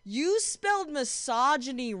 you spelled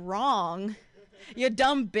misogyny wrong, you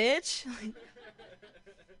dumb bitch.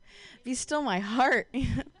 Be still my heart.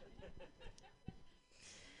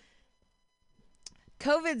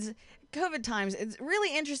 COVID times, it's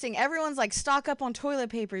really interesting. Everyone's like, stock up on toilet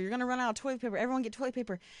paper. You're going to run out of toilet paper. Everyone get toilet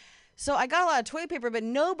paper. So I got a lot of toilet paper, but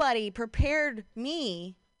nobody prepared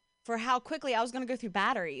me for how quickly I was going to go through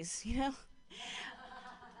batteries, you know?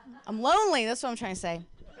 I'm lonely. That's what I'm trying to say.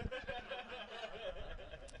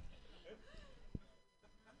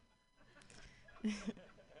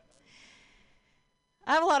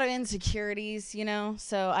 I have a lot of insecurities, you know,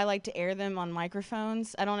 so I like to air them on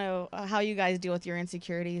microphones. I don't know how you guys deal with your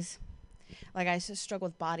insecurities. Like, I struggle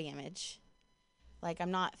with body image. Like,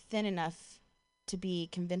 I'm not thin enough to be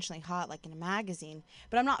conventionally hot, like in a magazine,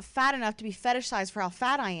 but I'm not fat enough to be fetishized for how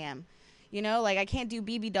fat I am. You know, like, I can't do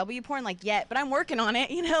BBW porn, like, yet, but I'm working on it,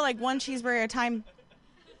 you know, like one cheeseburger at a time.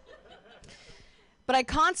 But I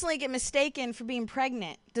constantly get mistaken for being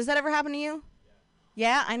pregnant. Does that ever happen to you?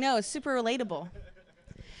 Yeah, I know. It's super relatable.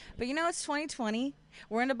 But, you know, it's 2020.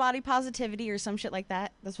 We're into body positivity or some shit like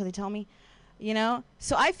that. That's what they tell me, you know?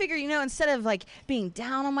 So I figure, you know, instead of, like, being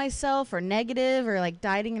down on myself or negative or, like,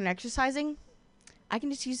 dieting and exercising, I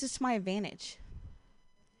can just use this to my advantage.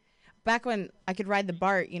 Back when I could ride the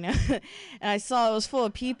BART, you know, and I saw it was full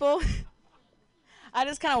of people, I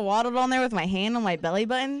just kind of waddled on there with my hand on my belly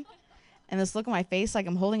button and this look on my face like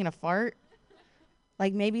I'm holding in a fart.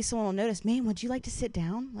 Like, maybe someone will notice, man, would you like to sit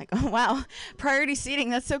down? Like, oh, wow, priority seating.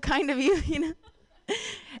 That's so kind of you, you know?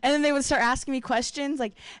 And then they would start asking me questions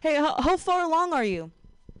like, hey, how far along are you?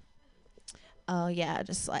 Oh, yeah,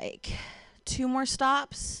 just like 2 more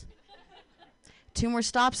stops. 2 more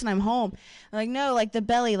stops and I'm home. I'm like, no, like the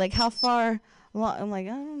belly, like how far along? I'm like,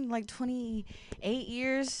 like 28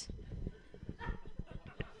 years.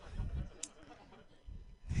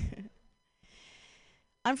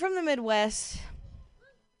 I'm from the Midwest.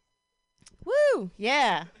 Woo!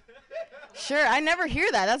 Yeah. Sure, I never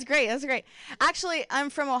hear that. That's great. That's great. Actually, I'm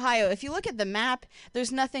from Ohio. If you look at the map,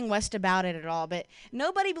 there's nothing west about it at all. But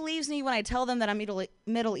nobody believes me when I tell them that I'm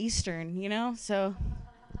Middle Eastern, you know? So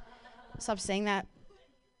stop saying that.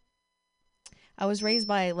 I was raised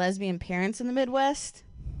by lesbian parents in the Midwest.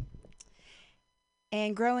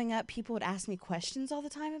 And growing up, people would ask me questions all the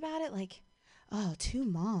time about it. Like, oh, 2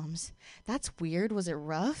 moms. That's weird. Was it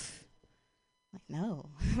rough? Like,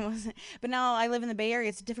 no, it wasn't. But now I live in the Bay Area.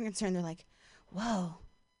 It's a different concern. They're like, whoa,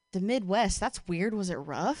 the Midwest, that's weird. Was it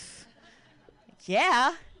rough?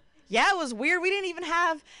 Yeah. Yeah, it was weird. We didn't even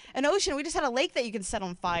have an ocean. We just had a lake that you could set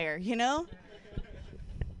on fire, you know?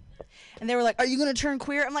 And they were like, are you going to turn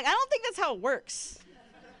queer? I'm like, I don't think that's how it works.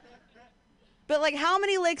 But, like, how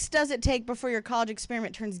many licks does it take before your college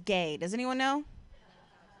experiment turns gay? Does anyone know?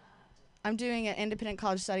 I'm doing an independent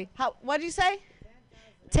college study. What did you say?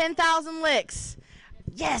 10,000 licks.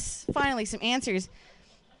 Yes, finally some answers.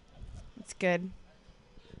 That's good.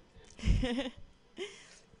 You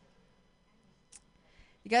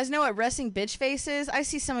guys know what resting bitch face is? I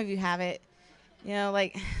see some of you have it. You know,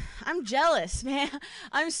 like, I'm jealous, man.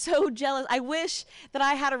 I'm so jealous. I wish that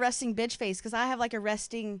I had a resting bitch face because I have like a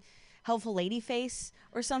resting helpful lady face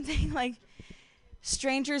or something. Like,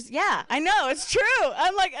 strangers, yeah, I know, it's true.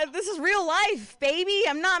 I'm like, this is real life, baby.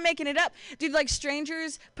 I'm not making it up. Dude, like,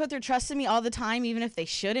 strangers put their trust in me all the time, even if they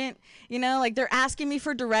shouldn't. You know, like, they're asking me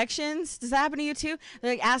for directions. Does that happen to you, too?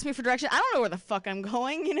 They're like, ask me for directions. I don't know where the fuck I'm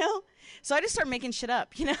going, you know? So I just start making shit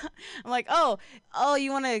up, you know? I'm like, oh,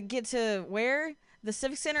 you want to get to where? The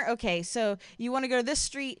Civic Center? Okay, so you want to go to this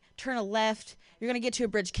street, turn a left. You're going to get to a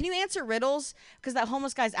bridge. Can you answer riddles? Because that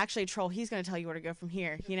homeless guy's actually a troll. He's going to tell you where to go from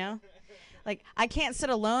here, you know? Like, I can't sit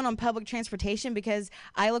alone on public transportation because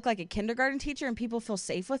I look like a kindergarten teacher and people feel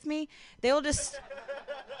safe with me. They'll just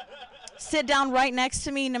sit down right next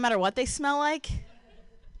to me no matter what they smell like.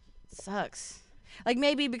 Sucks. Like,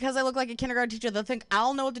 maybe because I look like a kindergarten teacher, they'll think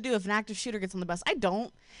I'll know what to do if an active shooter gets on the bus. I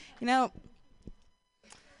don't. You know,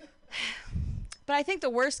 But I think the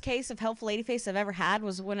worst case of helpful lady face I've ever had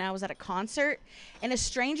was when I was at a concert and a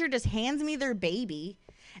stranger just hands me their baby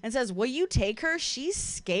and says, "Will you take her? She's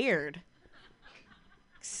scared."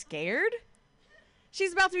 Scared?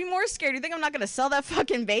 She's about to be more scared. You think I'm not going to sell that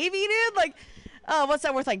fucking baby, dude? Like, oh, what's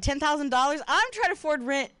that worth? Like $10,000? I'm trying to afford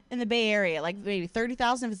rent in the Bay Area. Like maybe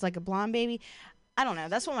 $30,000 if it's like a blonde baby. I don't know.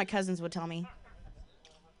 That's what my cousins would tell me.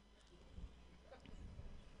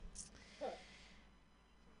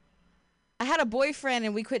 I had a boyfriend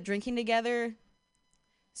and we quit drinking together.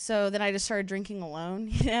 So then I just started drinking alone,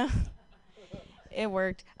 you know? It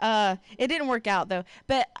worked. It didn't work out though.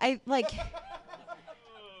 But I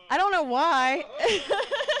don't know why.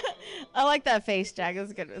 I like that face, Jack.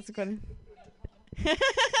 It's good. It's good.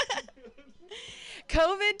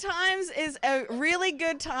 COVID times is a really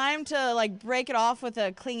good time to like break it off with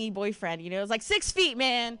a clingy boyfriend. You know, it's like 6 feet,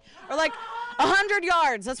 man, or like 100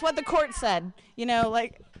 yards. That's what the court said. You know,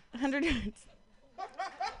 like 100 yards.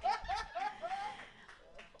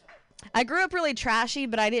 I grew up really trashy,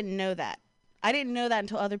 but I didn't know that. I didn't know that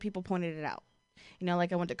until other people pointed it out. You know,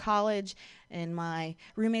 like I went to college and my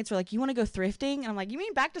roommates were like, "You want to go thrifting?" And I'm like, "You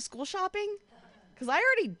mean back to school shopping?" Because I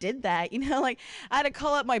already did that. You know, like I had to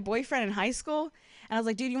call up my boyfriend in high school and I was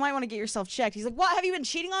like, "Dude, you might want to get yourself checked." He's like, "What? Have you been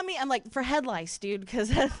cheating on me?" I'm like, "For head lice, dude."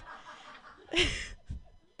 Because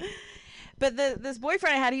but this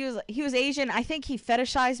boyfriend I had, he was Asian. I think he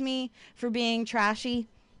fetishized me for being trashy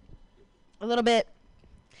a little bit.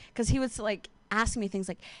 Because he would like ask me things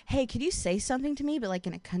like, "Hey, could you say something to me, but like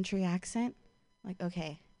in a country accent?" Like,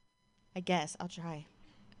 okay, I guess I'll try.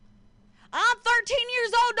 "I'm 13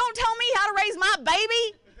 years old. Don't tell me how to raise my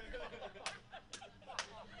baby."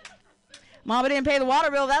 "Mama didn't pay the water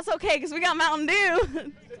bill. That's okay because we got Mountain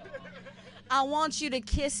Dew." "I want you to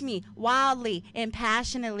kiss me wildly and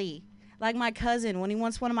passionately, like my cousin when he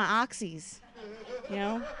wants one of my oxys." You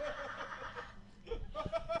know?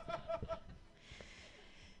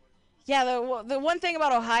 Yeah, the one thing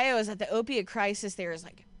about Ohio is that the opiate crisis there is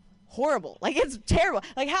like horrible. Like it's terrible.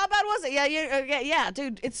 Like how bad was it? Yeah,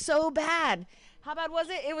 dude, it's so bad. How bad was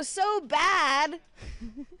it? It was so bad.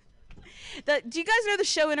 Do you guys know the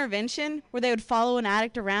show Intervention, where they would follow an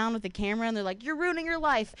addict around with a camera and they're like, "You're ruining your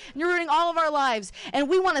life and you're ruining all of our lives and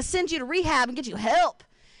we want to send you to rehab and get you help."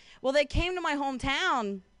 Well, they came to my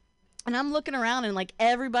hometown and I'm looking around and like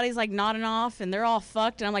everybody's like nodding off and they're all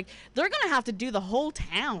fucked and I'm like, they're going to have to do the whole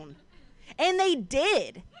town. And they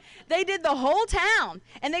did. They did the whole town,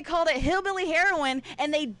 and they called it hillbilly heroin,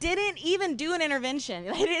 and they didn't even do an intervention.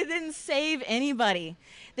 They didn't save anybody.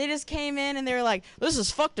 They just came in, and they were like, "This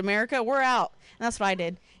is fucked, America. We're out." And that's what I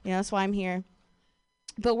did. You know, that's why I'm here.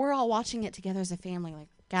 But we're all watching it together as a family, like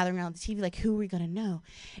gathering around the TV, like, who are we going to know?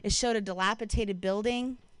 It showed a dilapidated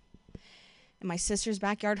building in my sister's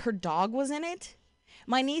backyard. Her dog was in it.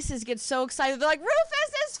 My nieces get so excited. They're like,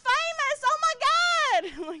 "Rufus is famous. Oh, my God."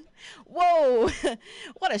 I'm like, whoa,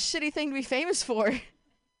 what a shitty thing to be famous for.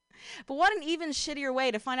 But what an even shittier way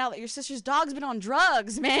to find out that your sister's dog's been on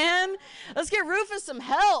drugs, man. Let's get Rufus some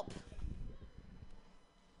help.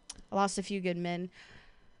 I lost a few good men.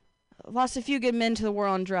 To the war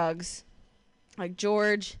on drugs. Like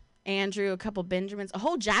George, Andrew, a couple Benjamins, a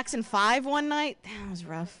whole Jackson 5 one night. That was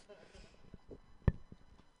rough.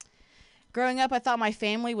 Growing up, I thought my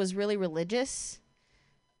family was really religious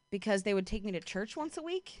because they would take me to church once a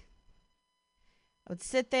week. I would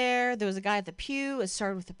sit there. There was a guy at the pew. It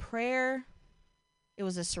started with a prayer. It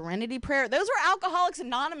was a serenity prayer. Those were Alcoholics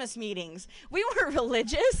Anonymous meetings. We weren't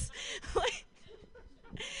religious.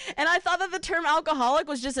 And I thought that the term alcoholic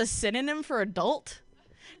was just a synonym for adult.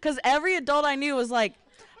 Because every adult I knew was like,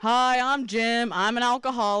 "Hi, I'm Jim. I'm an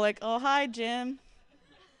alcoholic." "Oh, hi, Jim."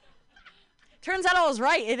 Turns out I was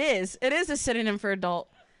right. It is. It is a synonym for adult.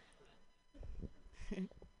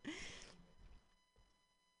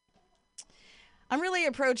 I'm really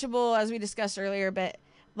approachable, as we discussed earlier, but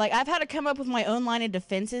like I've had to come up with my own line of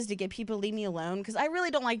defenses to get people to leave me alone because I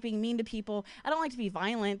really don't like being mean to people. I don't like to be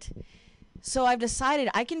violent. So I've decided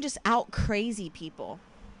I can just out crazy people.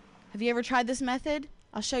 Have you ever tried this method?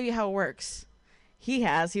 I'll show you how it works. He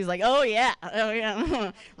has. He's like, "Oh yeah. Oh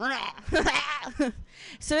yeah."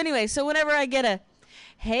 So anyway, so whenever I get a,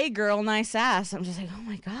 "Hey girl, nice ass," I'm just like, "Oh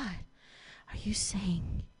my God, are you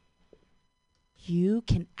saying you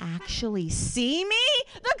can actually see me?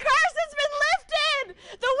 The curse has been lifted.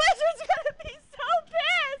 The wizard's gonna be so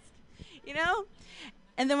pissed." You know?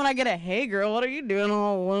 And then when I get a, "Hey girl, what are you doing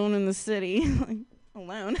all alone in the city?" Like,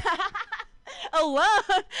 alone.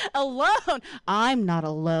 Alone. "I'm not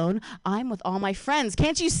alone. I'm with all my friends.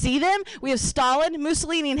 Can't you see them? We have Stalin,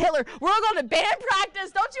 Mussolini, and Hitler. We're all going to band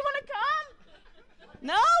practice. Don't you want to come?"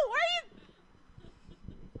 "No? Where are you?"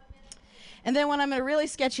 And then when I'm in a really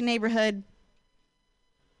sketchy neighborhood,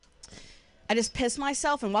 I just piss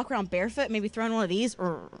myself and walk around barefoot, maybe throw in one of these.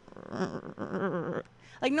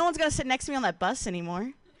 Like, no one's going to sit next to me on that bus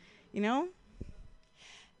anymore, you know?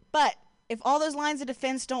 But if all those lines of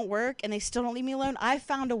defense don't work and they still don't leave me alone, I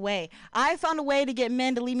found a way. I found a way to get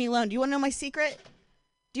men to leave me alone. Do you want to know my secret?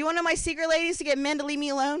 Do you want to know my secret, ladies, to get men to leave me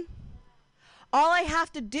alone? All I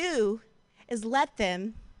have to do is let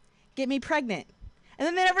them get me pregnant. And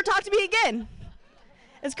then they never talk to me again.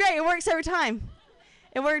 It's great. It works every time.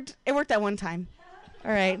 It worked that one time.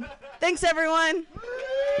 All right. Thanks, everyone.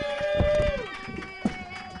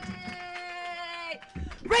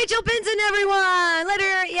 Rachel Pinson, everyone! Let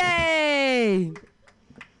her, yay!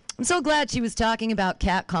 I'm so glad she was talking about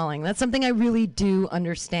catcalling. That's something I really do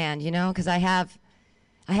understand, you know, because I have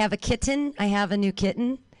a kitten. I have a new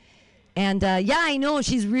kitten. And, yeah, I know,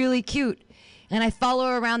 she's really cute. And I follow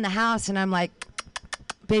her around the house, and I'm like,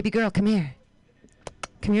 baby girl, come here.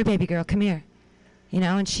 Come here, baby girl, come here. You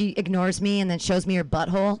know, and she ignores me and then shows me her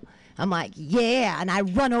butthole. I'm like, yeah, and I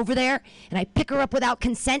run over there, and I pick her up without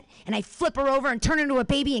consent, and I flip her over and turn her into a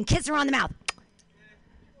baby and kiss her on the mouth.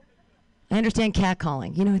 I understand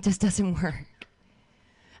catcalling. You know, it just doesn't work.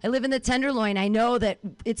 I live in the Tenderloin. I know that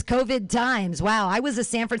it's COVID times. Wow, I was a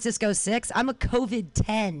San Francisco 6. I'm a COVID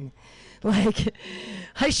 10. Like,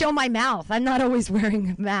 I show my mouth. I'm not always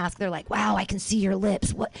wearing a mask. They're like, wow, I can see your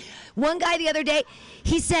lips. What? One guy the other day,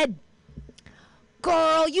 he said,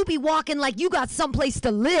 girl, you be walking like you got someplace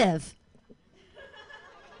to live.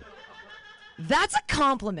 That's a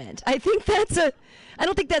compliment. I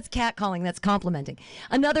don't think that's catcalling, that's complimenting.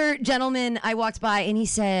 Another gentleman I walked by and he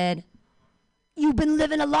said, you've been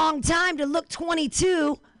living a long time to look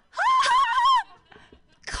 22.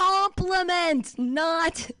 Compliment,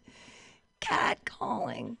 not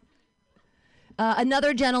catcalling.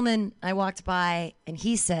 Another gentleman I walked by and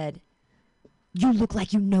he said, you look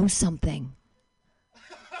like you know something.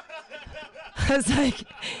 I was like,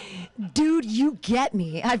 dude, you get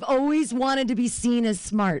me. I've always wanted to be seen as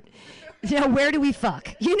smart. You know, where do we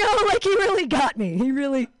fuck? You know, like, he really got me. He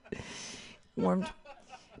really warmed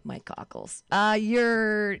my cockles.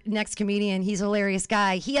 Your next comedian, he's a hilarious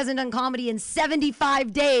guy. He hasn't done comedy in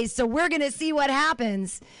 75 days, so we're going to see what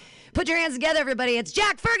happens. Put your hands together, everybody. It's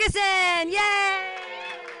Jack Ferguson. Yay!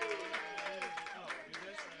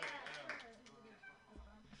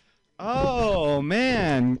 Oh,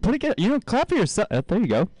 man. Pretty good. You know, clap for yourself. There you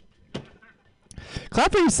go.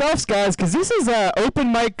 Clap for yourselves, guys, because this is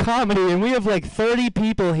open mic comedy, and we have like 30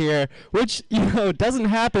 people here, which, you know, doesn't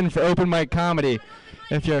happen for open mic comedy.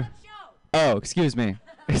 If you're... Oh, excuse me.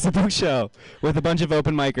 It's a book show with a bunch of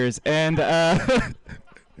open micers. And,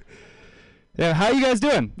 yeah, how you guys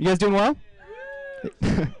doing? You guys doing well?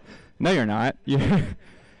 No, you're not.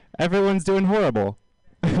 Everyone's doing horrible.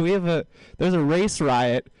 There's a race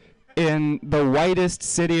riot in the whitest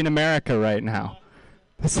city in America right now.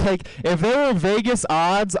 It's like, if there were Vegas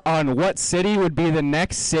odds on what city would be the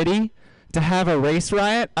next city to have a race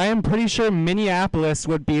riot, I am pretty sure Minneapolis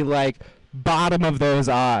would be like bottom of those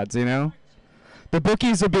odds, you know? The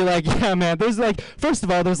bookies would be like, yeah, man, there's like, first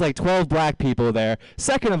of all, there's like 12 black people there.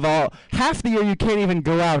 Second of all, half the year you can't even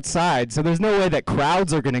go outside, so there's no way that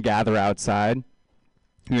crowds are going to gather outside.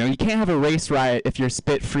 You know, you can't have a race riot if your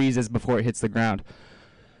spit freezes before it hits the ground.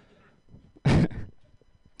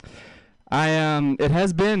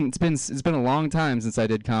 It's been a long time since I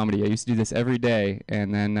did comedy. I used to do this every day,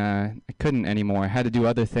 and then I couldn't anymore. I had to do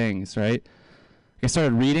other things, right? I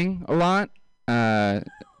started reading a lot. I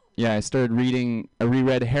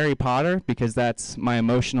reread Harry Potter because that's my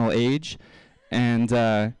emotional age, and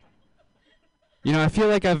you know, I feel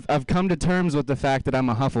like I've come to terms with the fact that I'm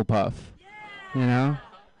a Hufflepuff. You know,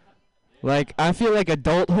 like, I feel like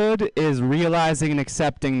adulthood is realizing and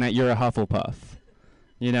accepting that you're a Hufflepuff.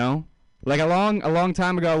 You know. Like a long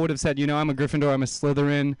time ago, I would have said, you know, I'm a Gryffindor, I'm a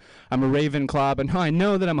Slytherin, I'm a Ravenclaw, but no, I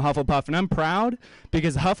know that I'm a Hufflepuff, and I'm proud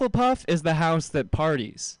because Hufflepuff is the house that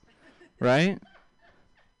parties, right?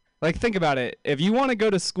 Like, think about it. If you want to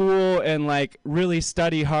go to school and, like, really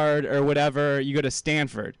study hard or whatever, you go to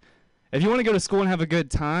Stanford. If you want to go to school and have a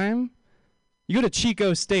good time, you go to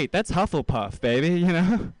Chico State. That's Hufflepuff, baby, you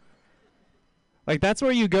know? Like, that's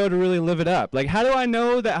where you go to really live it up. Like, how do I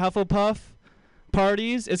know that Hufflepuff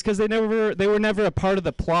parties? It's because they were never a part of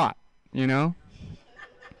the plot, you know?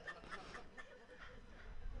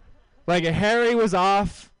 Like, Harry was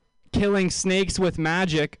off killing snakes with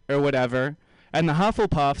magic or whatever, and the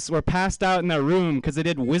Hufflepuffs were passed out in their room because they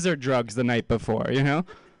did wizard drugs the night before, you know?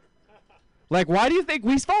 Like, why do you think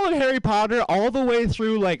we followed Harry Potter all the way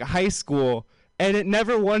through, like, high school, and it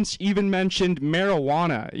never once even mentioned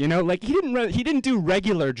marijuana, you know? Like, he didn't do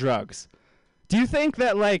regular drugs. Do you think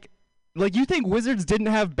that like you think wizards didn't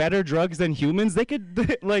have better drugs than humans? They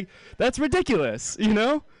could like that's ridiculous, you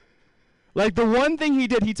know? Like the one thing he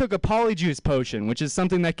did, he took a polyjuice potion, which is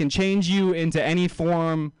something that can change you into any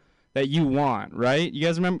form that you want, right? You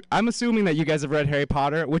guys remember? I'm assuming that you guys have read Harry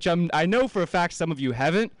Potter, which I know for a fact some of you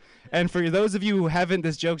haven't. And for those of you who haven't,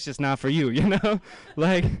 this joke's just not for you, you know?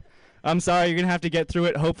 Like, I'm sorry, you're going to have to get through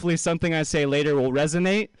it. Hopefully something I say later will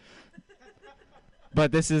resonate.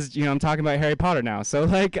 But this is, you know, I'm talking about Harry Potter now. So,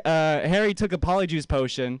 like, Harry took a polyjuice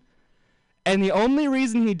potion, and the only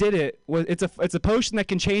reason he did it was it's a potion that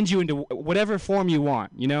can change you into whatever form you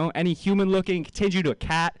want, you know? Any human-looking, change you to a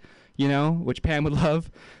cat, you know, which Pam would love.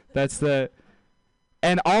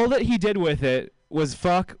 And all that he did with it was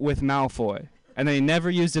fuck with Malfoy. And then he never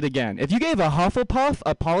used it again. If you gave a Hufflepuff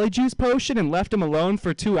a polyjuice potion and left him alone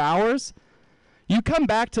for 2 hours, you come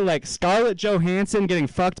back to like Scarlett Johansson getting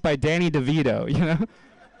fucked by Danny DeVito, you know?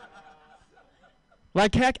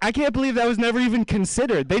 Like, heck, I can't believe that was never even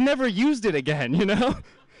considered. They never used it again, you know?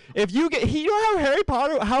 If you get, you know how Harry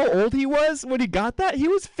Potter, how old he was when he got that? He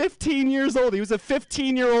was 15 years old. He was a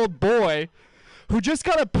 15-year-old boy who just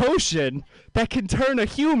got a potion that can turn a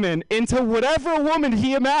human into whatever woman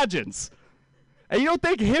he imagines. And you don't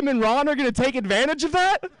think him and Ron are going to take advantage of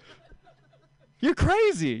that? You're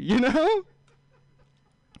crazy, you know?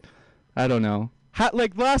 I don't know.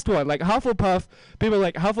 Like, last one, like Hufflepuff, people are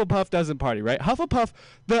like, Hufflepuff doesn't party, right? Hufflepuff,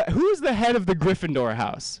 who's the head of the Gryffindor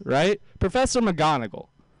house, right? Professor McGonagall.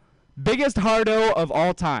 Biggest hardo of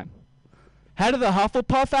all time. Head of the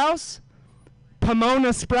Hufflepuff house?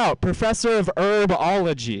 Pomona Sprout, professor of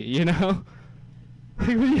herbology, you know?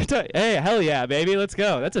 Hey, hell yeah, baby, let's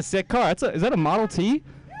go. That's a sick car. Is that a Model T?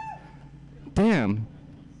 Damn.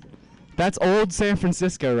 That's old San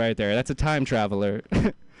Francisco right there. That's a time traveler.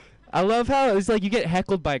 I love how it's like you get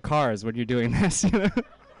heckled by cars when you're doing this, you know?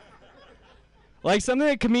 Like something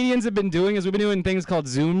that comedians have been doing is we've been doing things called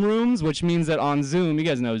Zoom rooms, which means that on Zoom, you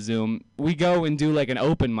guys know Zoom, we go and do like an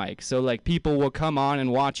open mic. So like people will come on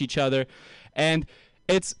and watch each other, and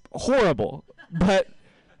it's horrible. But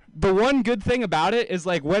the one good thing about it is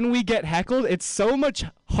like when we get heckled, it's so much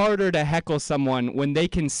harder to heckle someone when they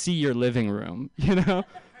can see your living room, you know?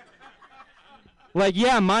 Like,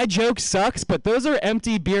 yeah, my joke sucks, but those are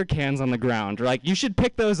empty beer cans on the ground. Like, you should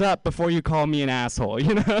pick those up before you call me an asshole,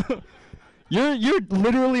 you know? You're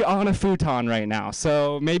literally on a futon right now,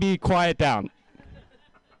 so maybe quiet down.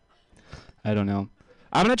 I don't know.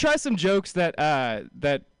 I'm going to try some jokes that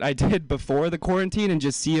I did before the quarantine and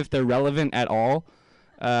just see if they're relevant at all.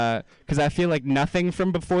 Because I feel like nothing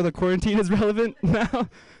from before the quarantine is relevant now.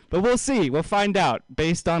 But we'll see. We'll find out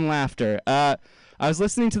based on laughter. I was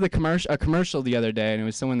listening to a commercial the other day, and it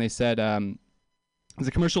was someone they said, it was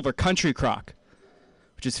a commercial for Country Crock,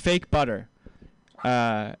 which is fake butter.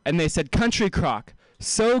 And they said, Country Crock,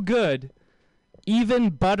 so good,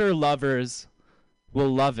 even butter lovers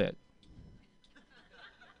will love it.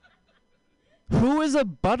 Who is a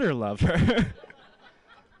butter lover?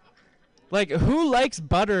 Like, who likes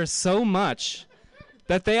butter so much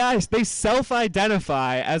that they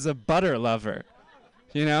self-identify as a butter lover,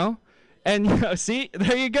 you know? And, you know, see,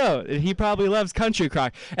 there you go. He probably loves Country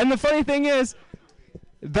Crock. And the funny thing is,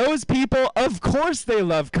 those people, of course they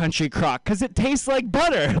love Country Crock, because it tastes like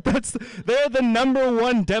butter. They're the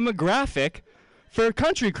 #1 demographic for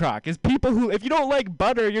Country Crock, is people who, if you don't like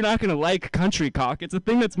butter, you're not going to like Country Crock. It's a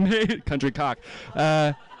thing that's made, Country Crock.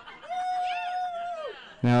 Now,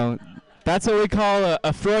 that's what we call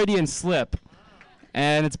a Freudian slip.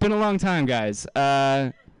 And it's been a long time, guys.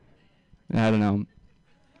 I don't know.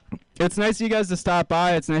 It's nice of you guys to stop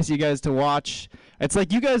by. It's nice of you guys to watch. It's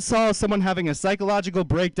like you guys saw someone having a psychological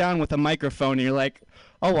breakdown with a microphone, and you're like,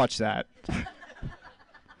 I'll watch that.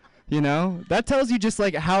 You know? That tells you just,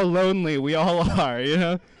 like, how lonely we all are, you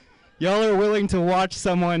know? Y'all are willing to watch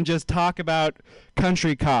someone just talk about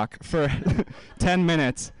Country Cock for 10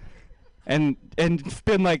 minutes and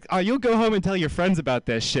been like, oh, you'll go home and tell your friends about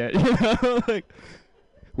this shit, you know? Like,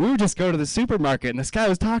 we would just go to the supermarket, and this guy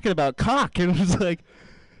was talking about cock, and it was like,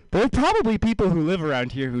 there are probably people who live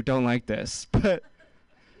around here who don't like this, but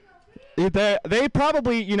they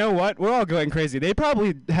probably, you know what? We're all going crazy. They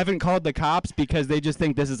probably haven't called the cops because they just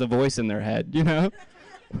think this is a voice in their head, you know?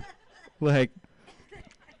 Like,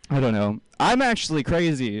 I don't know. I'm actually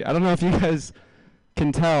crazy. I don't know if you guys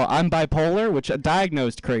can tell. I'm bipolar, which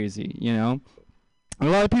diagnosed crazy, you know? And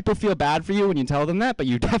a lot of people feel bad for you when you tell them that, but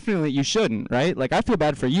you shouldn't, right? Like, I feel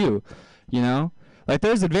bad for you, you know? Like,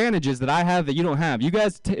 there's advantages that I have that you don't have. You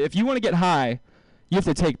guys, if you want to get high, you have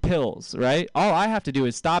to take pills, right? All I have to do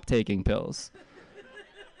is stop taking pills.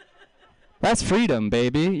 That's freedom,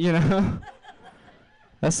 baby, you know?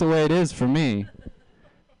 That's the way it is for me.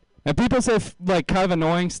 And people say like kind of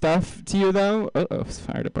annoying stuff to you though. It's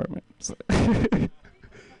fire department. It's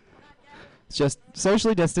just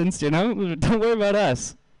socially distanced, you know. Don't worry about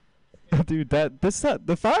us, dude.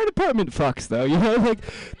 The fire department fucks though. You know, like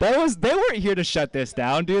they weren't here to shut this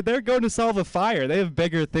down, dude. They're going to solve a fire. They have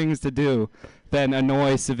bigger things to do than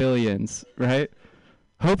annoy civilians, right?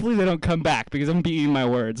 Hopefully they don't come back because I'm gonna be eating my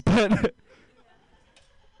words, but.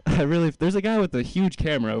 There's a guy with a huge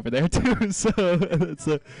camera over there too, so it's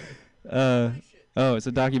it's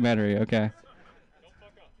a documentary, okay.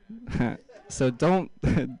 So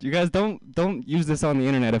you guys don't use this on the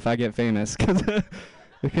internet if I get famous, cause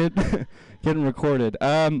it could getting recorded.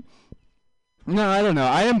 No, I don't know.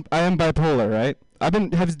 I am bipolar, right?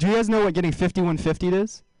 Do you guys know what getting 5150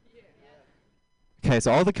 is? Okay,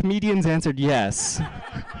 so all the comedians answered yes.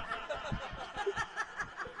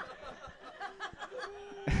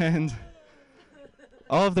 And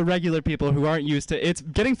all of the regular people who aren't used to it's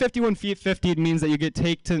getting 5150 means that you get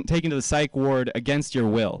taken to the psych ward against your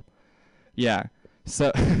will. Yeah.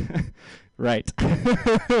 So right.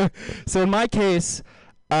 So in my case,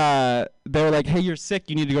 they were like, "Hey, you're sick.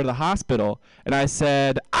 You need to go to the hospital." And I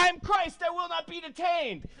said, "I'm Christ. I will not be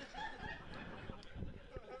detained."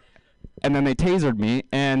 And then they tasered me,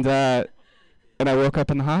 and I woke up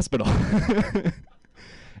in the hospital.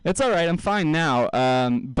 It's all right. I'm fine now.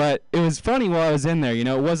 But it was funny while I was in there. You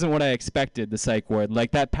know, it wasn't what I expected, the psych ward.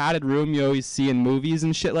 Like that padded room you always see in movies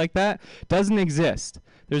and shit like that doesn't exist.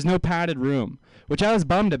 There's no padded room, which I was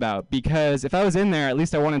bummed about because if I was in there, at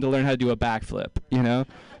least I wanted to learn how to do a backflip, you know?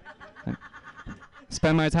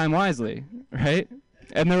 Spend my time wisely, right?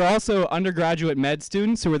 And there were also undergraduate med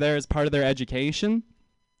students who were there as part of their education.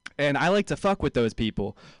 And I like to fuck with those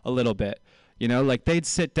people a little bit. You know, like they'd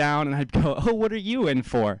sit down and I'd go, "Oh, what are you in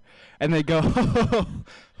for?" And they'd go,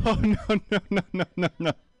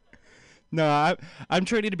 no. No, I'm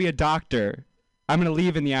training to be a doctor. I'm going to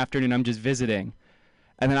leave in the afternoon. I'm just visiting.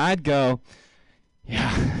 And then I'd go,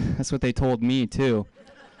 "Yeah, that's what they told me too."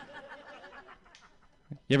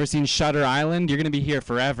 You ever seen Shutter Island? You're going to be here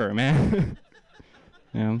forever, man.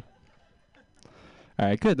 Yeah. All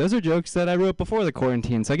right, good. Those are jokes that I wrote before the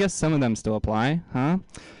quarantine, so I guess some of them still apply, huh?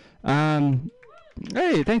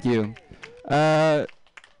 Hey, thank you.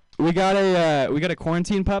 We got a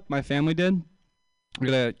quarantine pup. My family did. We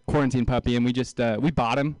got a quarantine puppy, and we just we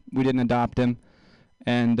bought him. We didn't adopt him.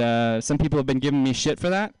 And some people have been giving me shit for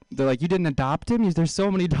that. They're like, "You didn't adopt him? There's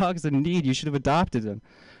so many dogs in need. You should have adopted him."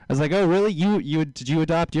 I was like, "Oh, really? Did you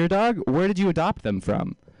adopt your dog? Where did you adopt them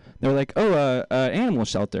from?" They're like, "Oh, animal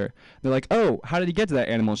shelter." They're like, "Oh, how did he get to that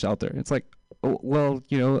animal shelter?" It's like, "Oh, well,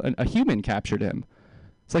 you know, a human captured him."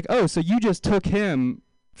 It's like, "Oh, so you just took him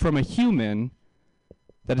from a human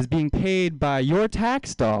that is being paid by your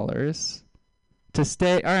tax dollars to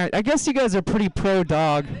stay." All right, I guess you guys are pretty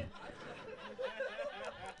pro-dog.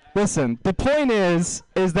 Listen, the point is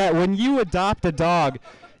that when you adopt a dog,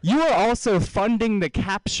 you are also funding the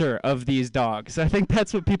capture of these dogs. I think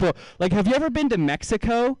that's what people, like, have you ever been to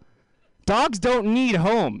Mexico? Dogs don't need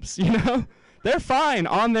homes, you know? They're fine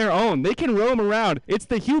on their own. They can roam around. It's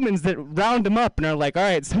the humans that round them up and are like, "All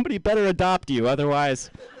right, somebody better adopt you,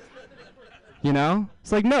 otherwise," you know?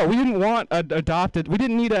 It's like, no, we didn't want adopted. We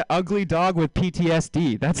didn't need an ugly dog with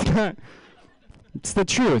PTSD. That's not, it's the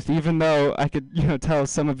truth, even though I could, you know, tell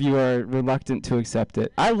some of you are reluctant to accept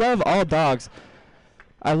it. I love all dogs.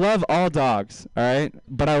 I love all dogs, all right?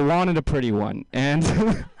 But I wanted a pretty one. And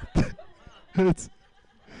it's,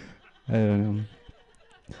 I don't know.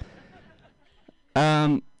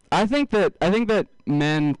 I think that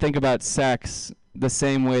men think about sex the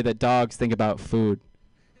same way that dogs think about food.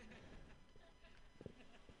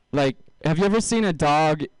 Like, have you ever seen a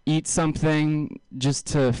dog eat something just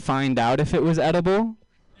to find out if it was edible?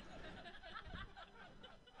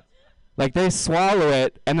 Like, they swallow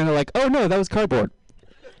it, and then they're like, "Oh no, that was cardboard."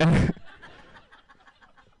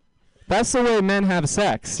 That's the way men have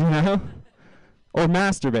sex, you know? Or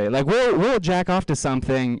masturbate. Like, we'll jack off to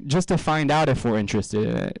something just to find out if we're interested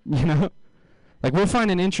in it, you know? Like, we'll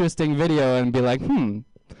find an interesting video and be like,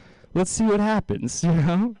 let's see what happens, you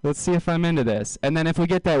know? Let's see if I'm into this. And then if we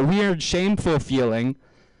get that weird, shameful feeling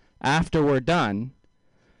after we're done,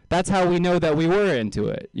 that's how we know that we were into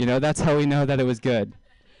it, you know? That's how we know that it was good.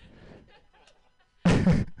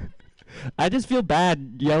 I just feel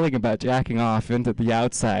bad yelling about jacking off into the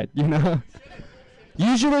outside, you know?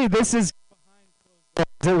 Usually this is...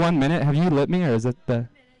 Is it 1 minute? Have you lit me, or is it the...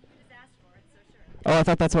 Oh, I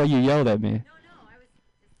thought that's why you yelled at me.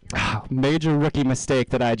 Major rookie mistake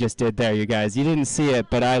that I just did there, you guys. You didn't see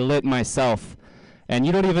it, but I lit myself. And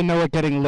you don't even know what getting lit